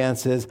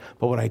finances.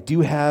 But what I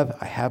do have,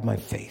 I have my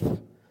faith.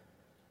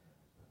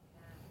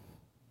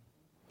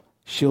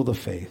 Shield of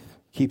faith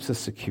keeps us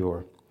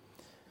secure.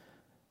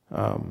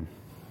 All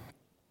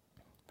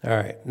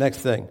right, next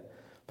thing.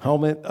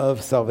 Helmet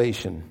of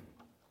salvation.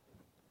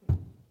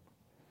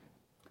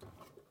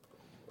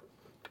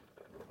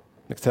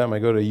 Next time I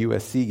go to a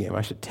USC game,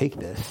 I should take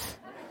this.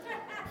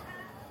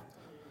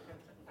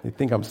 They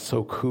think I'm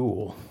so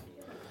cool.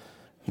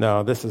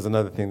 No, this is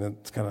another thing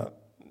that's kind of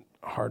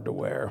hard to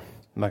wear.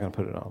 I'm not going to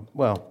put it on.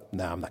 Well,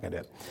 no, I'm not going to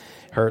do it.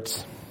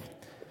 Hurts.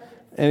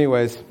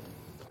 Anyways,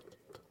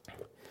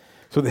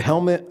 so the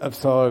helmet of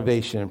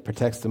salvation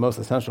protects the most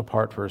essential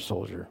part for a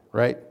soldier,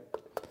 right?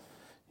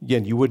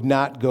 Again, you would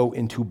not go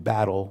into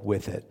battle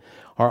with it.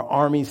 Our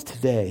armies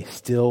today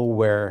still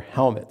wear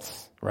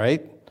helmets,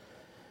 right?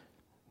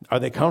 Are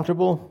they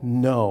comfortable?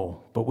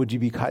 No. But would you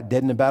be caught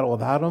dead in a battle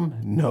without them?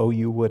 No,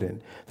 you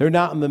wouldn't. They're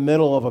not in the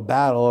middle of a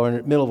battle or in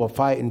the middle of a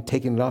fight and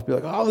taking it off. Be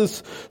like, oh,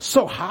 this is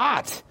so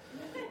hot.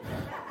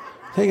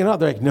 Taking it off.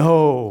 They're like,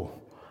 no,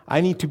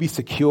 I need to be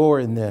secure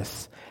in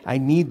this. I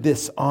need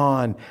this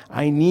on.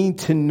 I need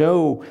to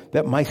know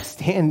that my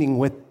standing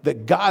with the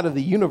God of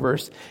the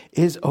universe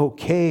is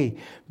okay,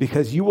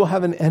 because you will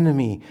have an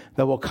enemy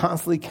that will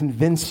constantly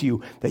convince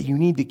you that you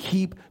need to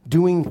keep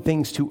doing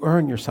things to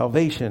earn your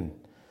salvation.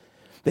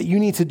 That you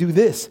need to do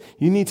this,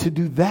 you need to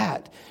do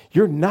that.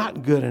 You're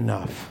not good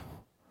enough.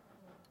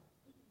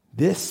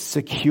 This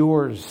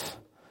secures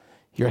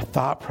your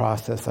thought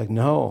process. Like,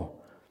 no,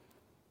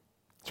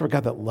 I serve a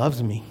God that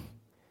loves me.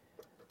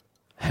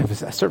 I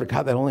serve a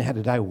God that only had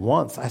to die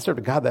once. I serve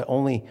a God that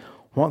only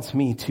wants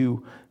me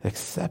to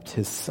accept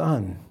his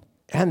son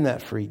and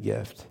that free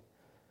gift.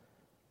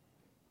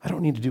 I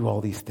don't need to do all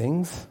these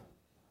things.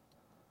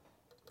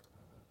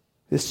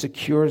 This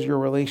secures your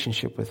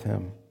relationship with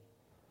him.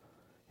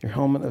 Your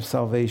helmet of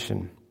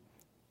salvation.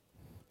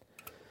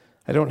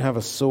 I don't have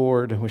a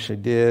sword. I wish I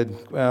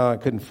did. Well, I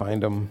couldn't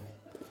find them.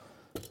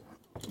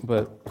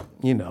 But,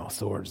 you know,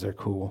 swords, they're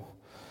cool.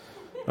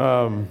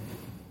 The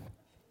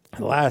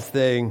last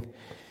thing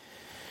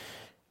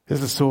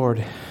is the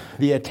sword,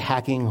 the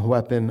attacking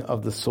weapon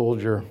of the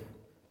soldier.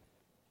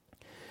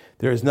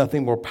 There is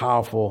nothing more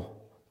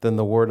powerful than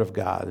the word of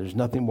God. There's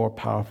nothing more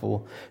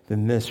powerful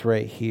than this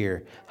right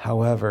here.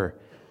 However,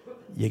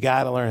 you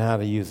got to learn how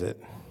to use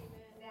it.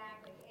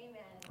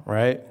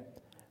 Right?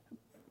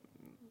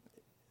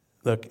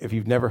 Look, if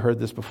you've never heard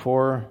this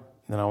before,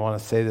 then I want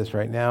to say this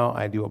right now.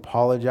 I do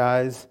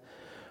apologize.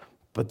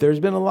 But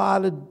there's been a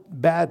lot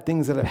of bad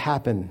things that have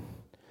happened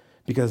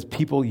because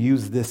people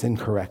use this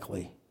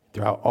incorrectly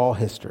throughout all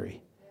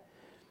history.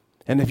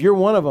 And if you're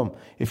one of them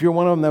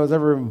that was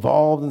ever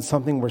involved in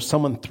something where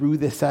someone threw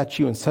this at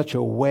you in such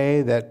a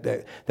way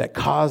that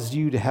caused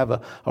you to have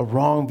a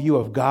wrong view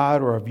of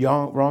God or a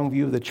wrong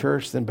view of the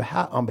church, then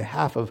on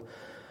behalf of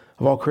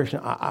all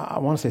Christians, I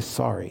want to say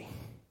sorry.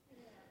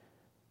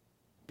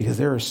 Because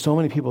there are so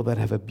many people that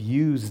have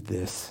abused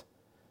this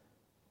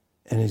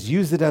and has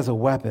used it as a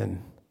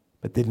weapon,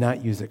 but did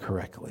not use it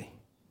correctly.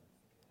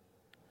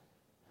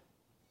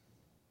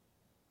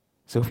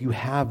 So if you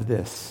have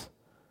this,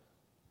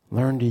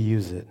 learn to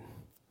use it.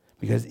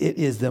 Because it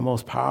is the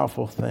most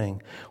powerful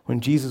thing. When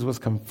Jesus was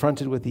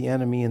confronted with the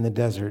enemy in the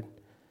desert,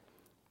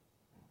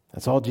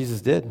 that's all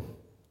Jesus did,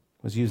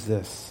 was use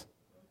this.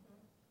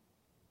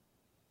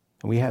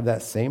 And we have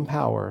that same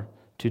power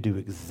to do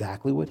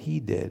exactly what he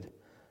did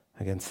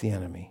against the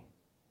enemy.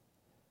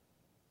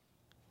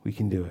 We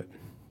can do it.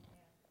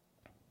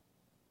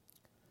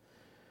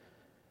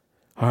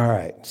 All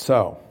right,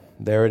 so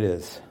there it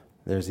is.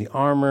 There's the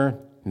armor.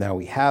 Now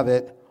we have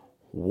it.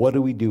 What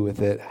do we do with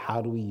it?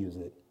 How do we use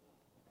it?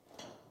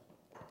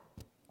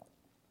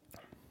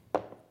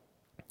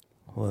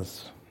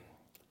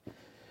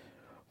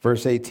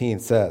 Verse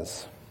 18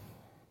 says,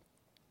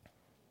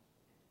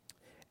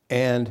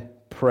 and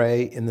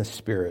pray in the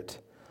Spirit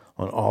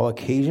on all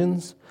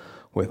occasions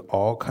with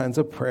all kinds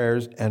of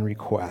prayers and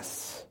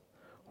requests.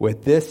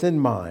 With this in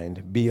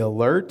mind, be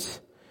alert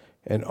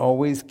and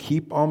always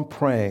keep on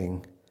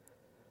praying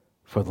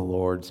for the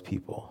Lord's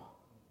people.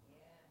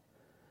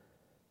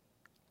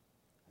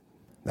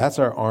 That's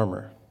our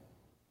armor.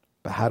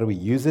 But how do we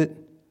use it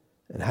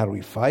and how do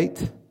we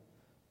fight?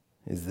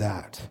 Is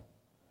that.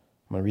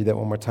 I'm going to read that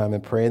one more time.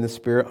 And pray in the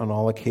Spirit on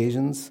all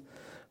occasions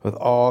with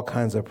all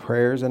kinds of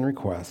prayers and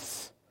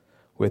requests.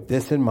 With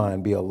this in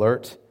mind, be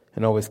alert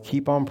and always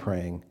keep on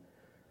praying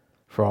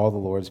for all the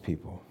Lord's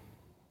people.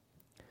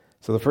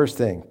 So the first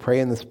thing, pray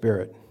in the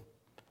Spirit.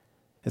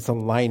 It's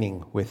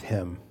aligning with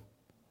him,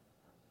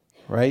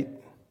 right?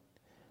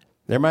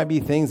 There might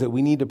be things that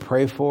we need to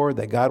pray for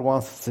that God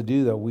wants us to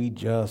do that we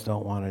just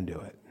don't want to do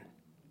it.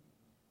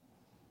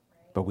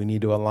 But we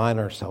need to align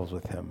ourselves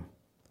with him.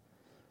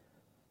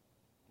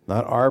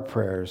 Not our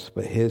prayers,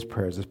 but his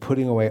prayers. It's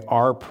putting away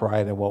our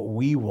pride and what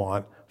we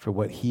want for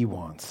what he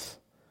wants,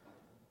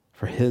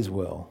 for his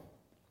will.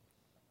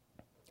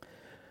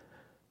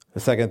 The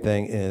second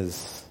thing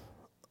is,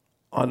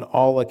 on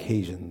all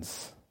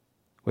occasions,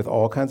 with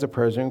all kinds of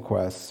prayers and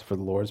requests for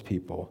the Lord's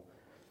people,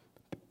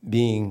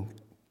 being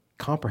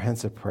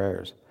comprehensive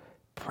prayers.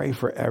 Pray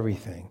for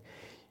everything.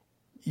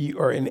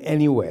 Or in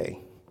any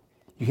way.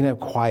 You can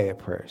have quiet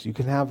prayers. You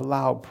can have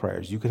loud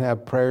prayers. You can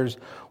have prayers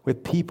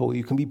with people.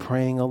 You can be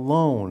praying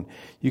alone.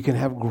 You can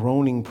have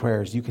groaning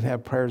prayers. You can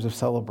have prayers of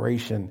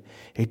celebration.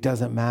 It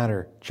doesn't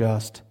matter.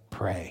 Just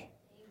pray.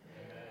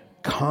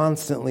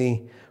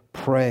 Constantly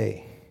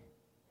pray.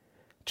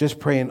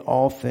 Just pray in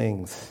all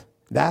things.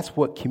 That's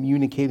what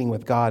communicating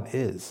with God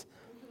is.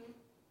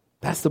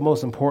 That's the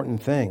most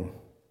important thing.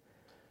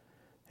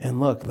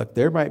 And look,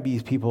 there might be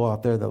people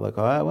out there that look,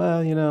 oh,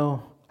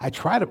 well, I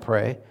try to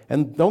pray.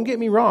 And don't get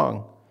me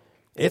wrong,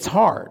 it's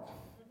hard.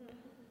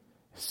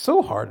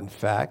 So hard, in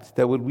fact,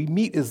 that when we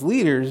meet as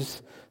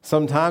leaders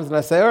sometimes and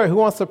I say, all right, who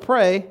wants to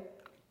pray?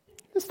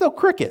 It's still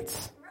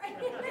crickets.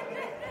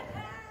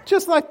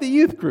 Just like the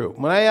youth group,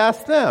 when I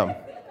asked them.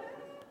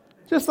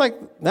 Just like,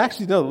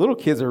 actually, no, the little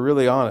kids are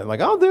really on it.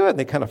 Like, I'll do it. And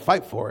they kind of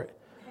fight for it.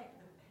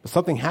 But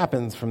something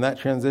happens from that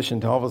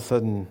transition to all of a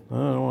sudden, I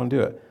don't want to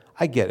do it.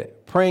 I get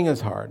it. Praying is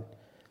hard.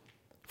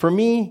 For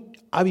me,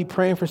 I'd be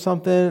praying for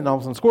something and all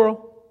of a sudden,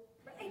 squirrel.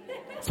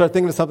 Start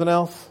thinking of something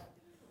else.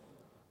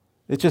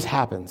 It just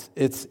happens.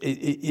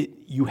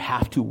 You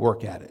have to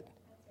work at it.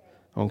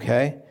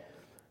 Okay?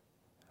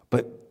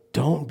 But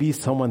don't be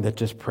someone that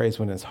just prays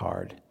when it's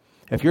hard.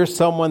 If you're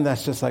someone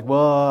that's just like,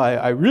 well,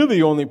 I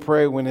really only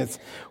pray when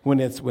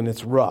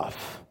it's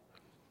rough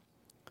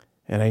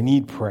and I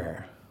need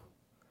prayer.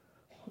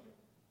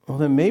 Well,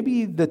 then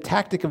maybe the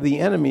tactic of the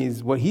enemy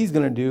is what he's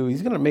going to do.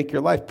 He's going to make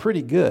your life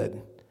pretty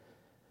good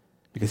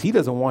because he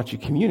doesn't want you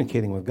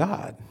communicating with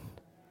God.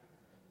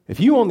 If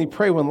you only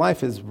pray when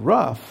life is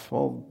rough,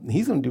 well,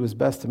 he's going to do his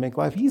best to make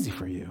life easy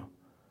for you.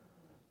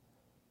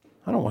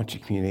 I don't want you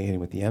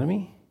communicating with the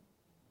enemy.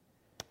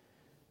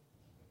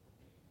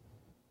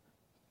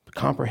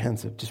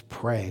 Comprehensive, just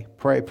pray.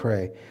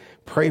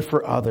 Pray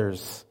for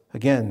others.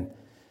 Again,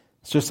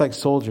 it's just like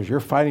soldiers. You're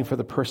fighting for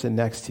the person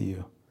next to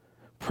you.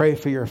 Pray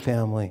for your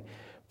family.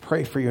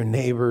 Pray for your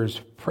neighbors.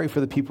 Pray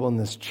for the people in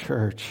this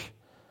church.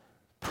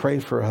 Pray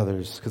for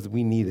others because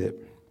we need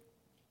it.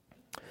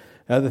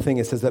 Another thing,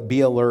 it says that be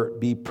alert,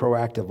 be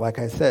proactive. Like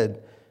I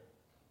said,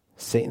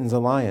 Satan's a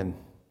lion.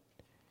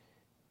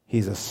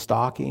 He's a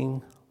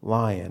stalking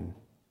lion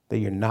that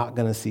you're not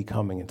going to see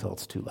coming until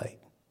it's too late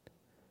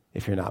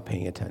if you're not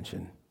paying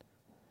attention.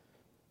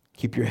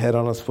 Keep your head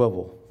on a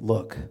swivel.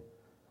 Look.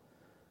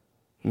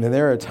 And then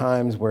there are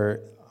times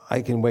where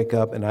I can wake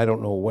up and I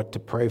don't know what to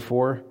pray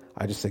for.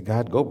 I just say,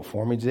 God, go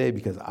before me today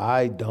because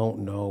I don't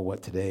know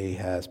what today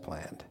has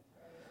planned.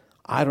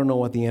 I don't know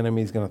what the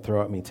enemy is going to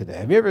throw at me today.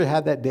 Have you ever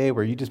had that day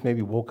where you just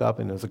maybe woke up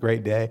and it was a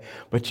great day,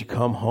 but you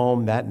come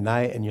home that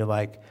night and you're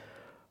like,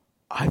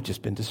 I've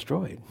just been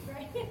destroyed.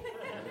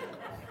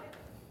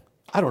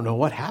 I don't know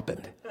what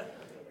happened.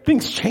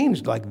 Things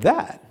changed like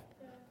that.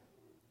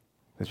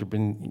 Because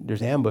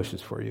there's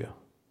ambushes for you.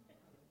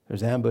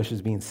 There's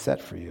ambushes being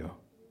set for you.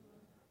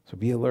 So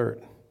be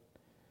alert.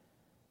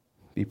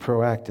 Be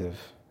proactive.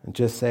 And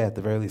just say at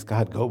the very least,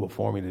 God, go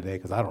before me today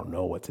because I don't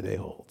know what today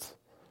holds.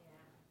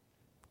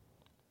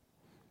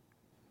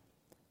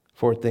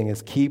 Fourth thing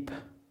is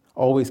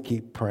always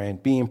keep praying,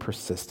 being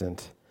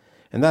persistent.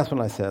 And that's when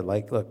I said,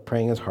 look,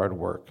 praying is hard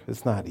work.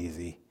 It's not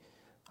easy.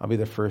 I'll be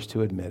the first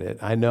to admit it.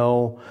 I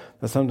know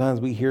that sometimes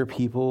we hear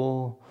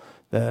people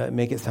that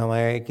make it sound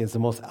like it's the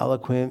most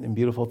eloquent and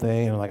beautiful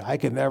thing. And like, I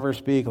could never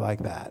speak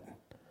like that.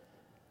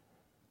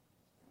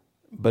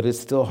 But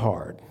it's still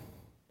hard.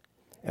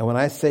 And when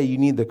I say you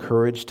need the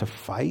courage to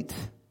fight,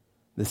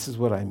 this is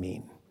what I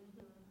mean.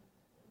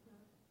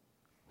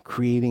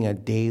 Creating a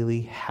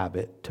daily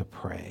habit to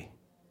pray.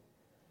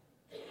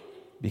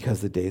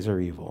 Because the days are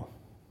evil.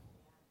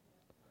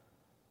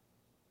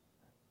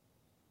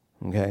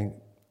 Okay?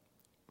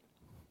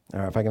 All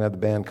right, if I can have the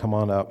band come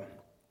on up.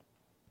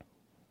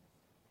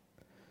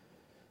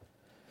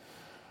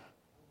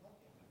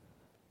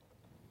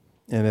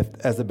 And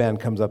as the band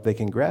comes up, they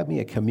can grab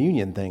me a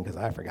communion thing because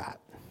I forgot.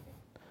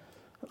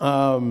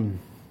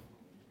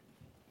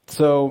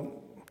 So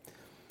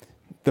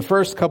the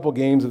first couple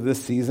games of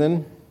this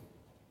season.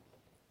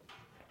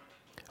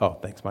 Oh,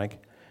 thanks, Mike.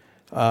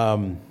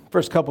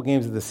 First couple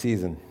games of the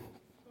season,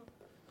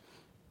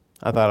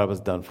 I thought I was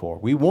done for.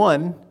 We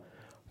won,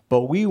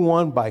 but we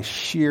won by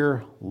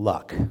sheer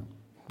luck.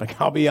 Like,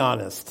 I'll be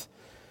honest.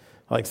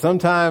 Like,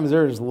 sometimes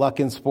there's luck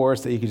in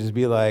sports that you could just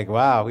be like,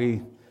 wow,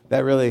 we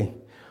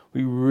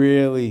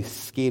really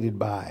skated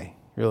by,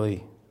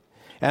 really.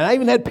 And I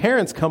even had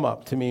parents come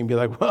up to me and be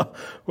like,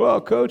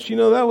 well, coach, you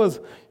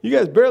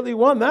guys barely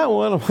won that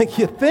one. I'm like,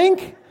 you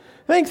think?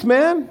 Thanks,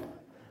 man.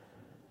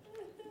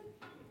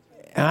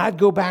 And I'd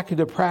go back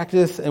into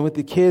practice and with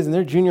the kids and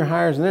their junior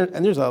hires,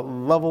 and there's a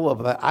level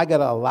of that. I got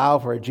to allow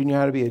for a junior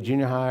hire to be a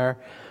junior hire,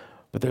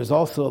 but there's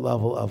also a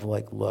level of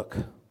like, look,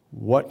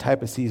 What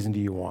type of season do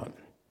you want?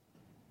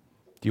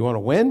 Do you want to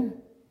win?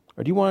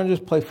 Or do you want to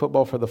just play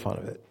football for the fun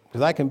of it?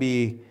 Because I can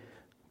be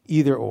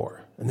either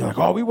or. And they're like,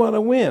 oh, we want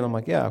to win. I'm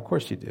like, yeah, of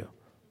course you do.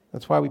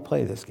 That's why we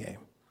play this game.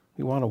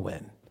 We want to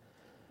win.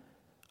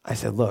 I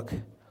said, look,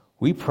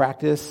 we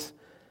practice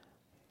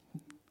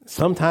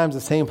sometimes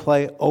the same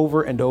play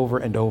over and over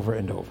and over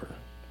and over,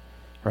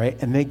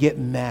 right? And they get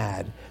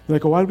mad. They're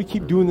like, oh, why do we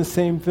keep doing the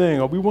same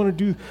thing? Oh, we want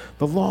to do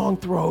the long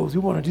throws.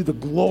 We want to do the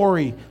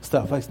glory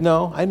stuff. I said,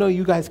 no, I know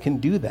you guys can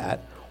do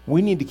that.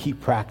 We need to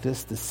keep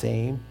practice the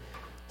same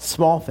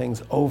small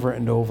things over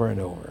and over and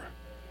over.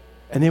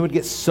 And they would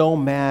get so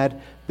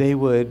mad, they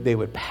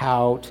would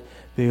pout.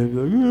 They would be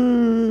like,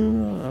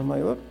 I'm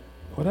like, look,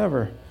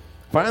 whatever.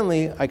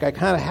 Finally, I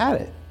kind of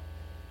had it.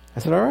 I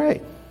said, all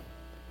right.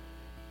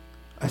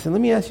 I said,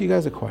 let me ask you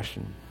guys a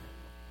question.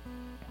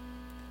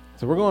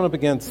 So we're going up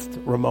against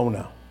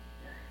Ramona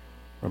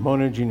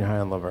Junior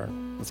High in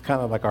Laverne. It's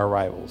kind of like our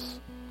rivals.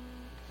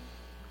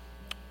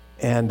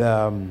 And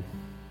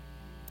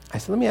I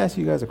said, let me ask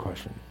you guys a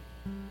question.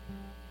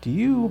 Do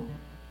you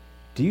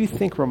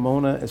think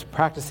Ramona is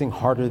practicing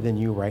harder than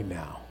you right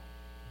now?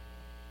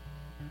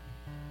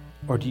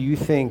 Or do you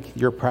think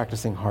you're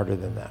practicing harder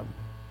than them?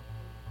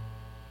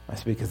 I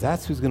said, because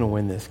that's who's going to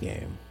win this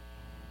game.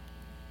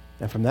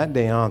 And from that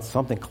day on,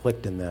 something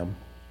clicked in them.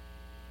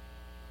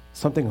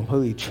 Something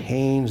completely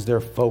changed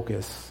their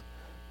focus.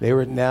 They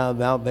were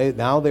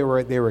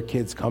they were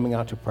kids coming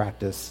out to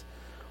practice,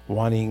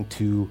 wanting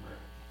to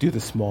do the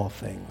small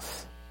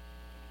things.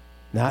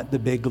 Not the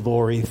big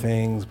glory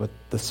things, but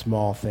the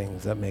small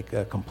things that make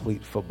a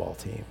complete football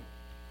team.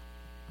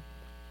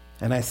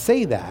 And I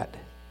say that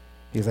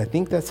because I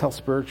think that's how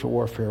spiritual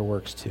warfare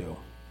works too.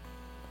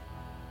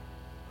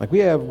 Like we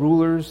have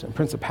rulers and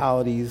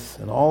principalities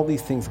and all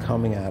these things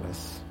coming at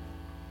us.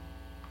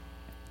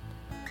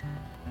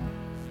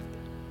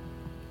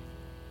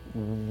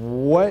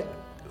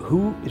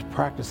 Who is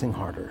practicing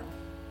harder?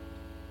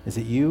 Is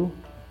it you,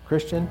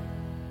 Christian?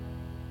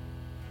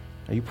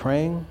 Are you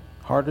praying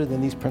harder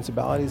than these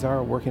principalities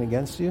are working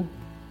against you?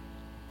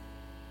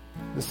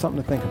 There's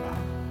something to think about.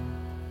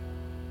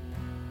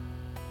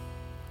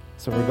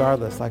 So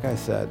regardless, like I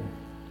said,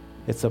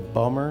 it's a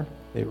bummer.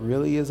 It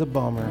really is a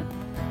bummer,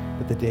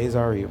 but the days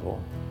are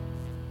evil.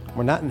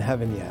 We're not in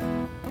heaven yet.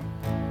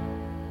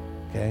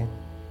 Okay?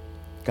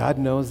 God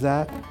knows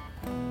that,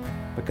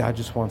 but God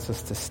just wants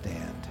us to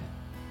stand.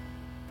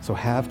 So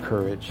have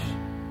courage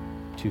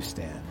to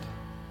stand.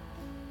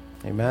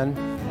 Amen?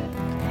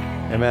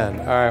 Amen.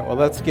 All right, well,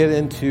 let's get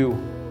into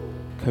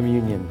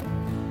communion.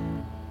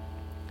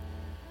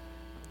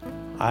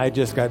 I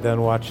just got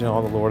done watching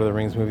all the Lord of the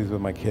Rings movies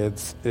with my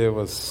kids. It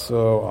was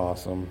so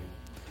awesome.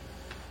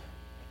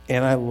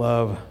 And I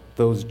love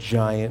those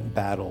giant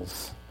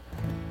battles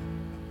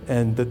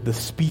and the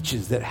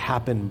speeches that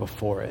happen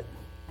before it,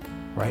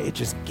 right? It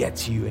just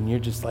gets you, and you're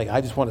just like,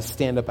 I just want to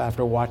stand up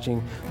after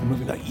watching the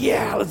movie like,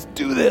 yeah, let's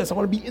do this. I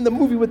want to be in the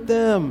movie with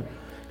them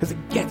because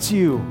it gets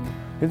you,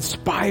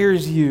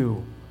 inspires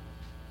you.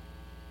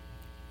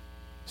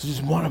 So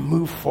just want to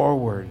move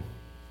forward.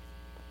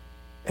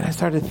 And I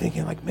started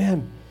thinking like,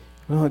 man,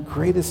 one of the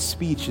greatest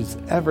speeches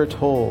ever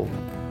told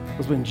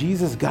was when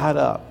Jesus got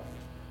up,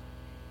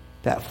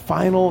 that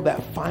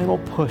final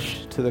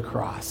push to the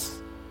cross.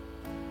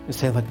 And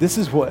saying like, this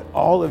is what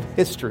all of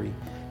history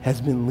has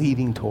been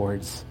leading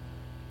towards.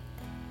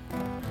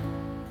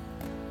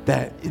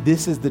 That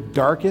this is the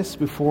darkest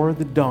before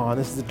the dawn.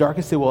 This is the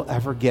darkest it will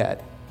ever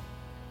get.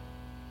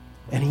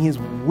 And he is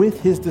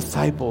with his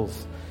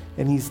disciples.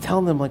 And he's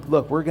telling them like,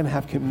 look, we're going to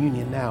have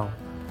communion now.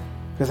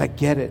 Because I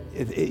get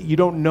it. You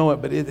don't know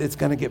it, but it's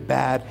going to get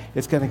bad.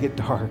 It's going to get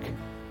dark.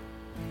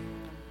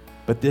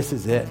 But this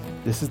is it.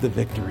 This is the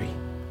victory.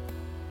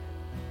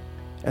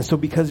 And so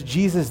because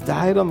Jesus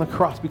died on the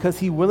cross, because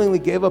he willingly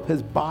gave up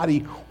his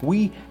body,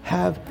 we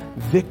have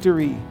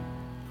victory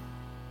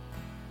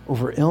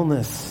over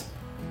illness,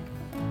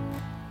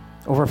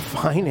 over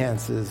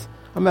finances.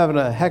 I'm having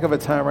a heck of a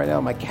time right now.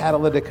 My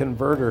catalytic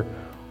converter.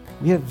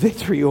 We have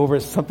victory over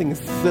something as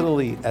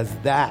silly as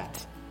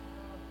that.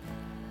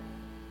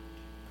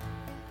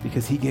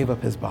 Because he gave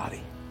up his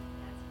body.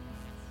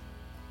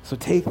 So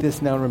take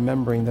this now,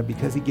 remembering that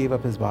because he gave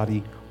up his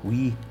body,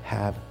 we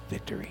have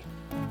victory.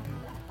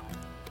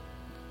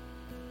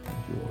 Thank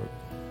you, Lord.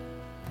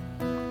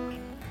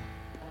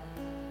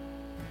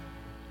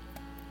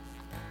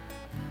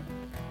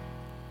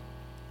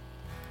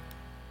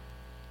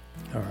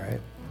 All right.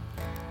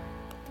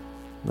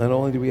 Not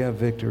only do we have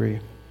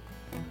victory,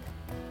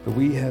 but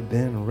we have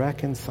been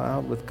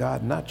reconciled with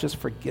God. Not just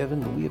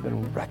forgiven, but we have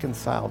been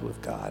reconciled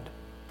with God.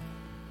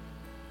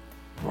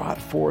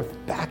 Brought forth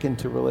back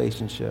into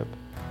relationship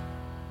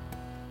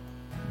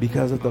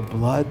because of the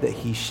blood that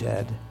he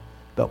shed,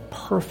 the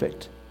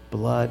perfect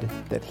blood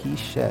that he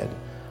shed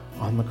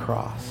on the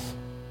cross.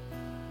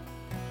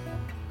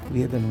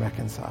 We have been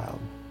reconciled.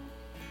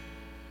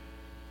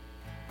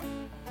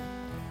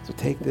 So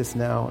take this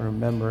now in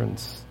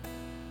remembrance.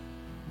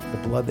 The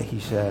blood that he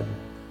shed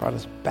brought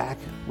us back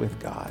with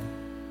God.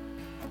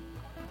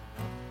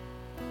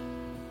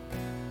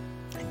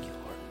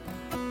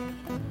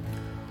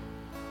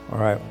 All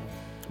right,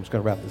 I'm just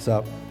going to wrap this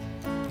up.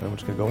 I'm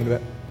just going to go into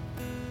it.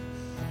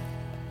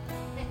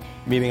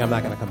 Meaning I'm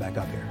not going to come back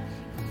up here.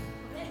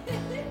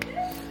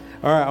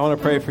 All right, I want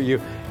to pray for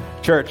you.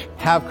 Church,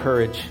 have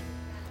courage.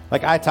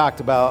 Like I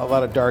talked about a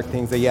lot of dark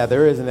things, that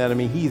there is an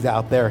enemy. He's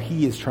out there.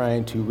 He is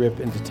trying to rip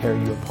and to tear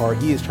you apart.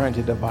 He is trying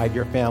to divide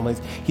your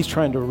families. He's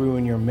trying to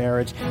ruin your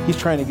marriage. He's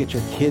trying to get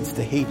your kids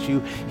to hate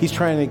you. He's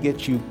trying to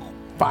get you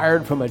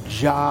fired from a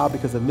job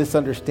because of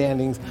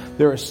misunderstandings.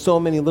 There are so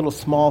many little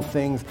small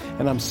things,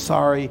 and I'm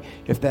sorry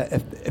if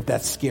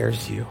that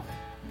scares you.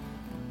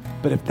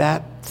 But if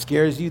that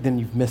scares you, then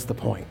you've missed the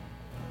point.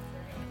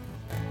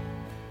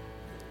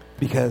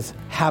 Because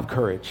have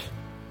courage.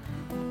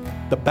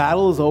 The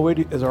battle is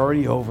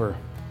already over.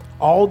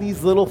 All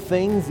these little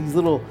things, these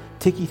little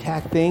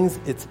ticky-tack things,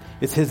 it's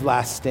his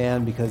last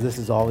stand, because this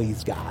is all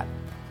he's got.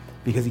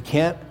 Because he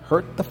can't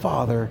hurt the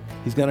father,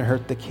 he's going to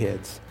hurt the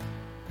kids.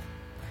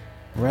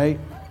 Right?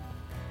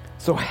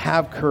 So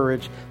have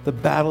courage. The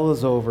battle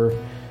is over.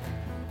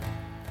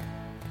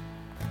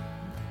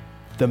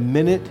 The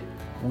minute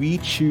we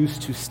choose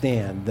to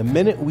stand, the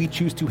minute we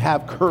choose to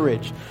have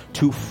courage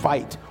to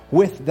fight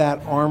with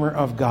that armor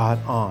of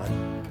God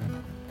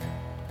on,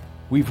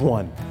 we've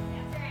won.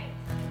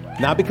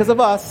 Not because of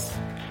us,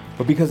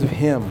 but because of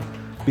him.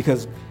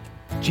 Because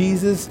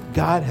Jesus,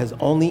 God has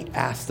only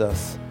asked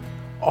us,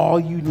 all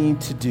you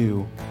need to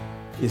do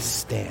is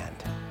stand.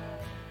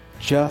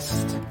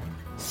 Just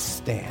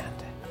stand.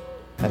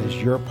 That is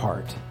your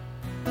part.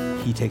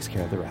 He takes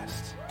care of the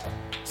rest.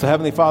 So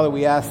Heavenly Father,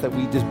 we ask that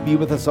we just be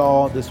with us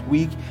all this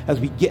week as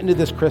we get into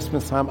this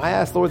Christmas time. I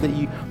ask, Lord, that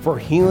you for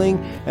healing,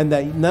 and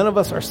that none of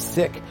us are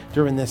sick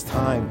during this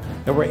time,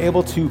 that we're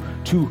able to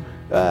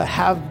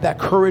have that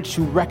courage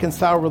to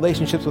reconcile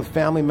relationships with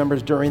family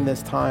members during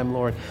this time,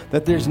 Lord,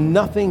 that there's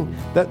nothing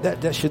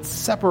that should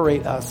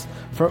separate us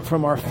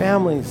from our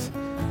families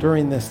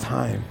during this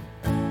time.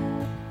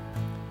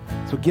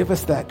 So give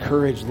us that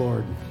courage,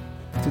 Lord,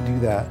 to do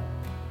that.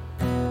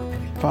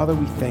 Father,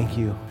 we thank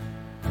you.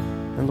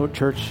 And Lord,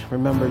 church,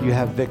 remember you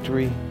have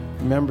victory.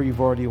 Remember you've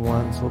already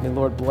won. So may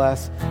Lord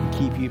bless and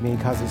keep you. May he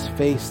cause his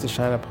face to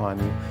shine upon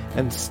you.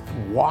 And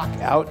walk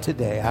out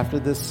today after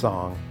this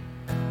song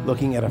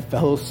looking at a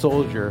fellow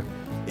soldier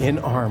in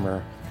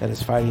armor that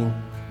is fighting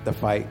the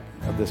fight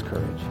of this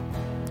courage.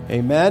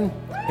 Amen?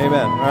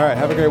 Amen. All right,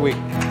 have a great week.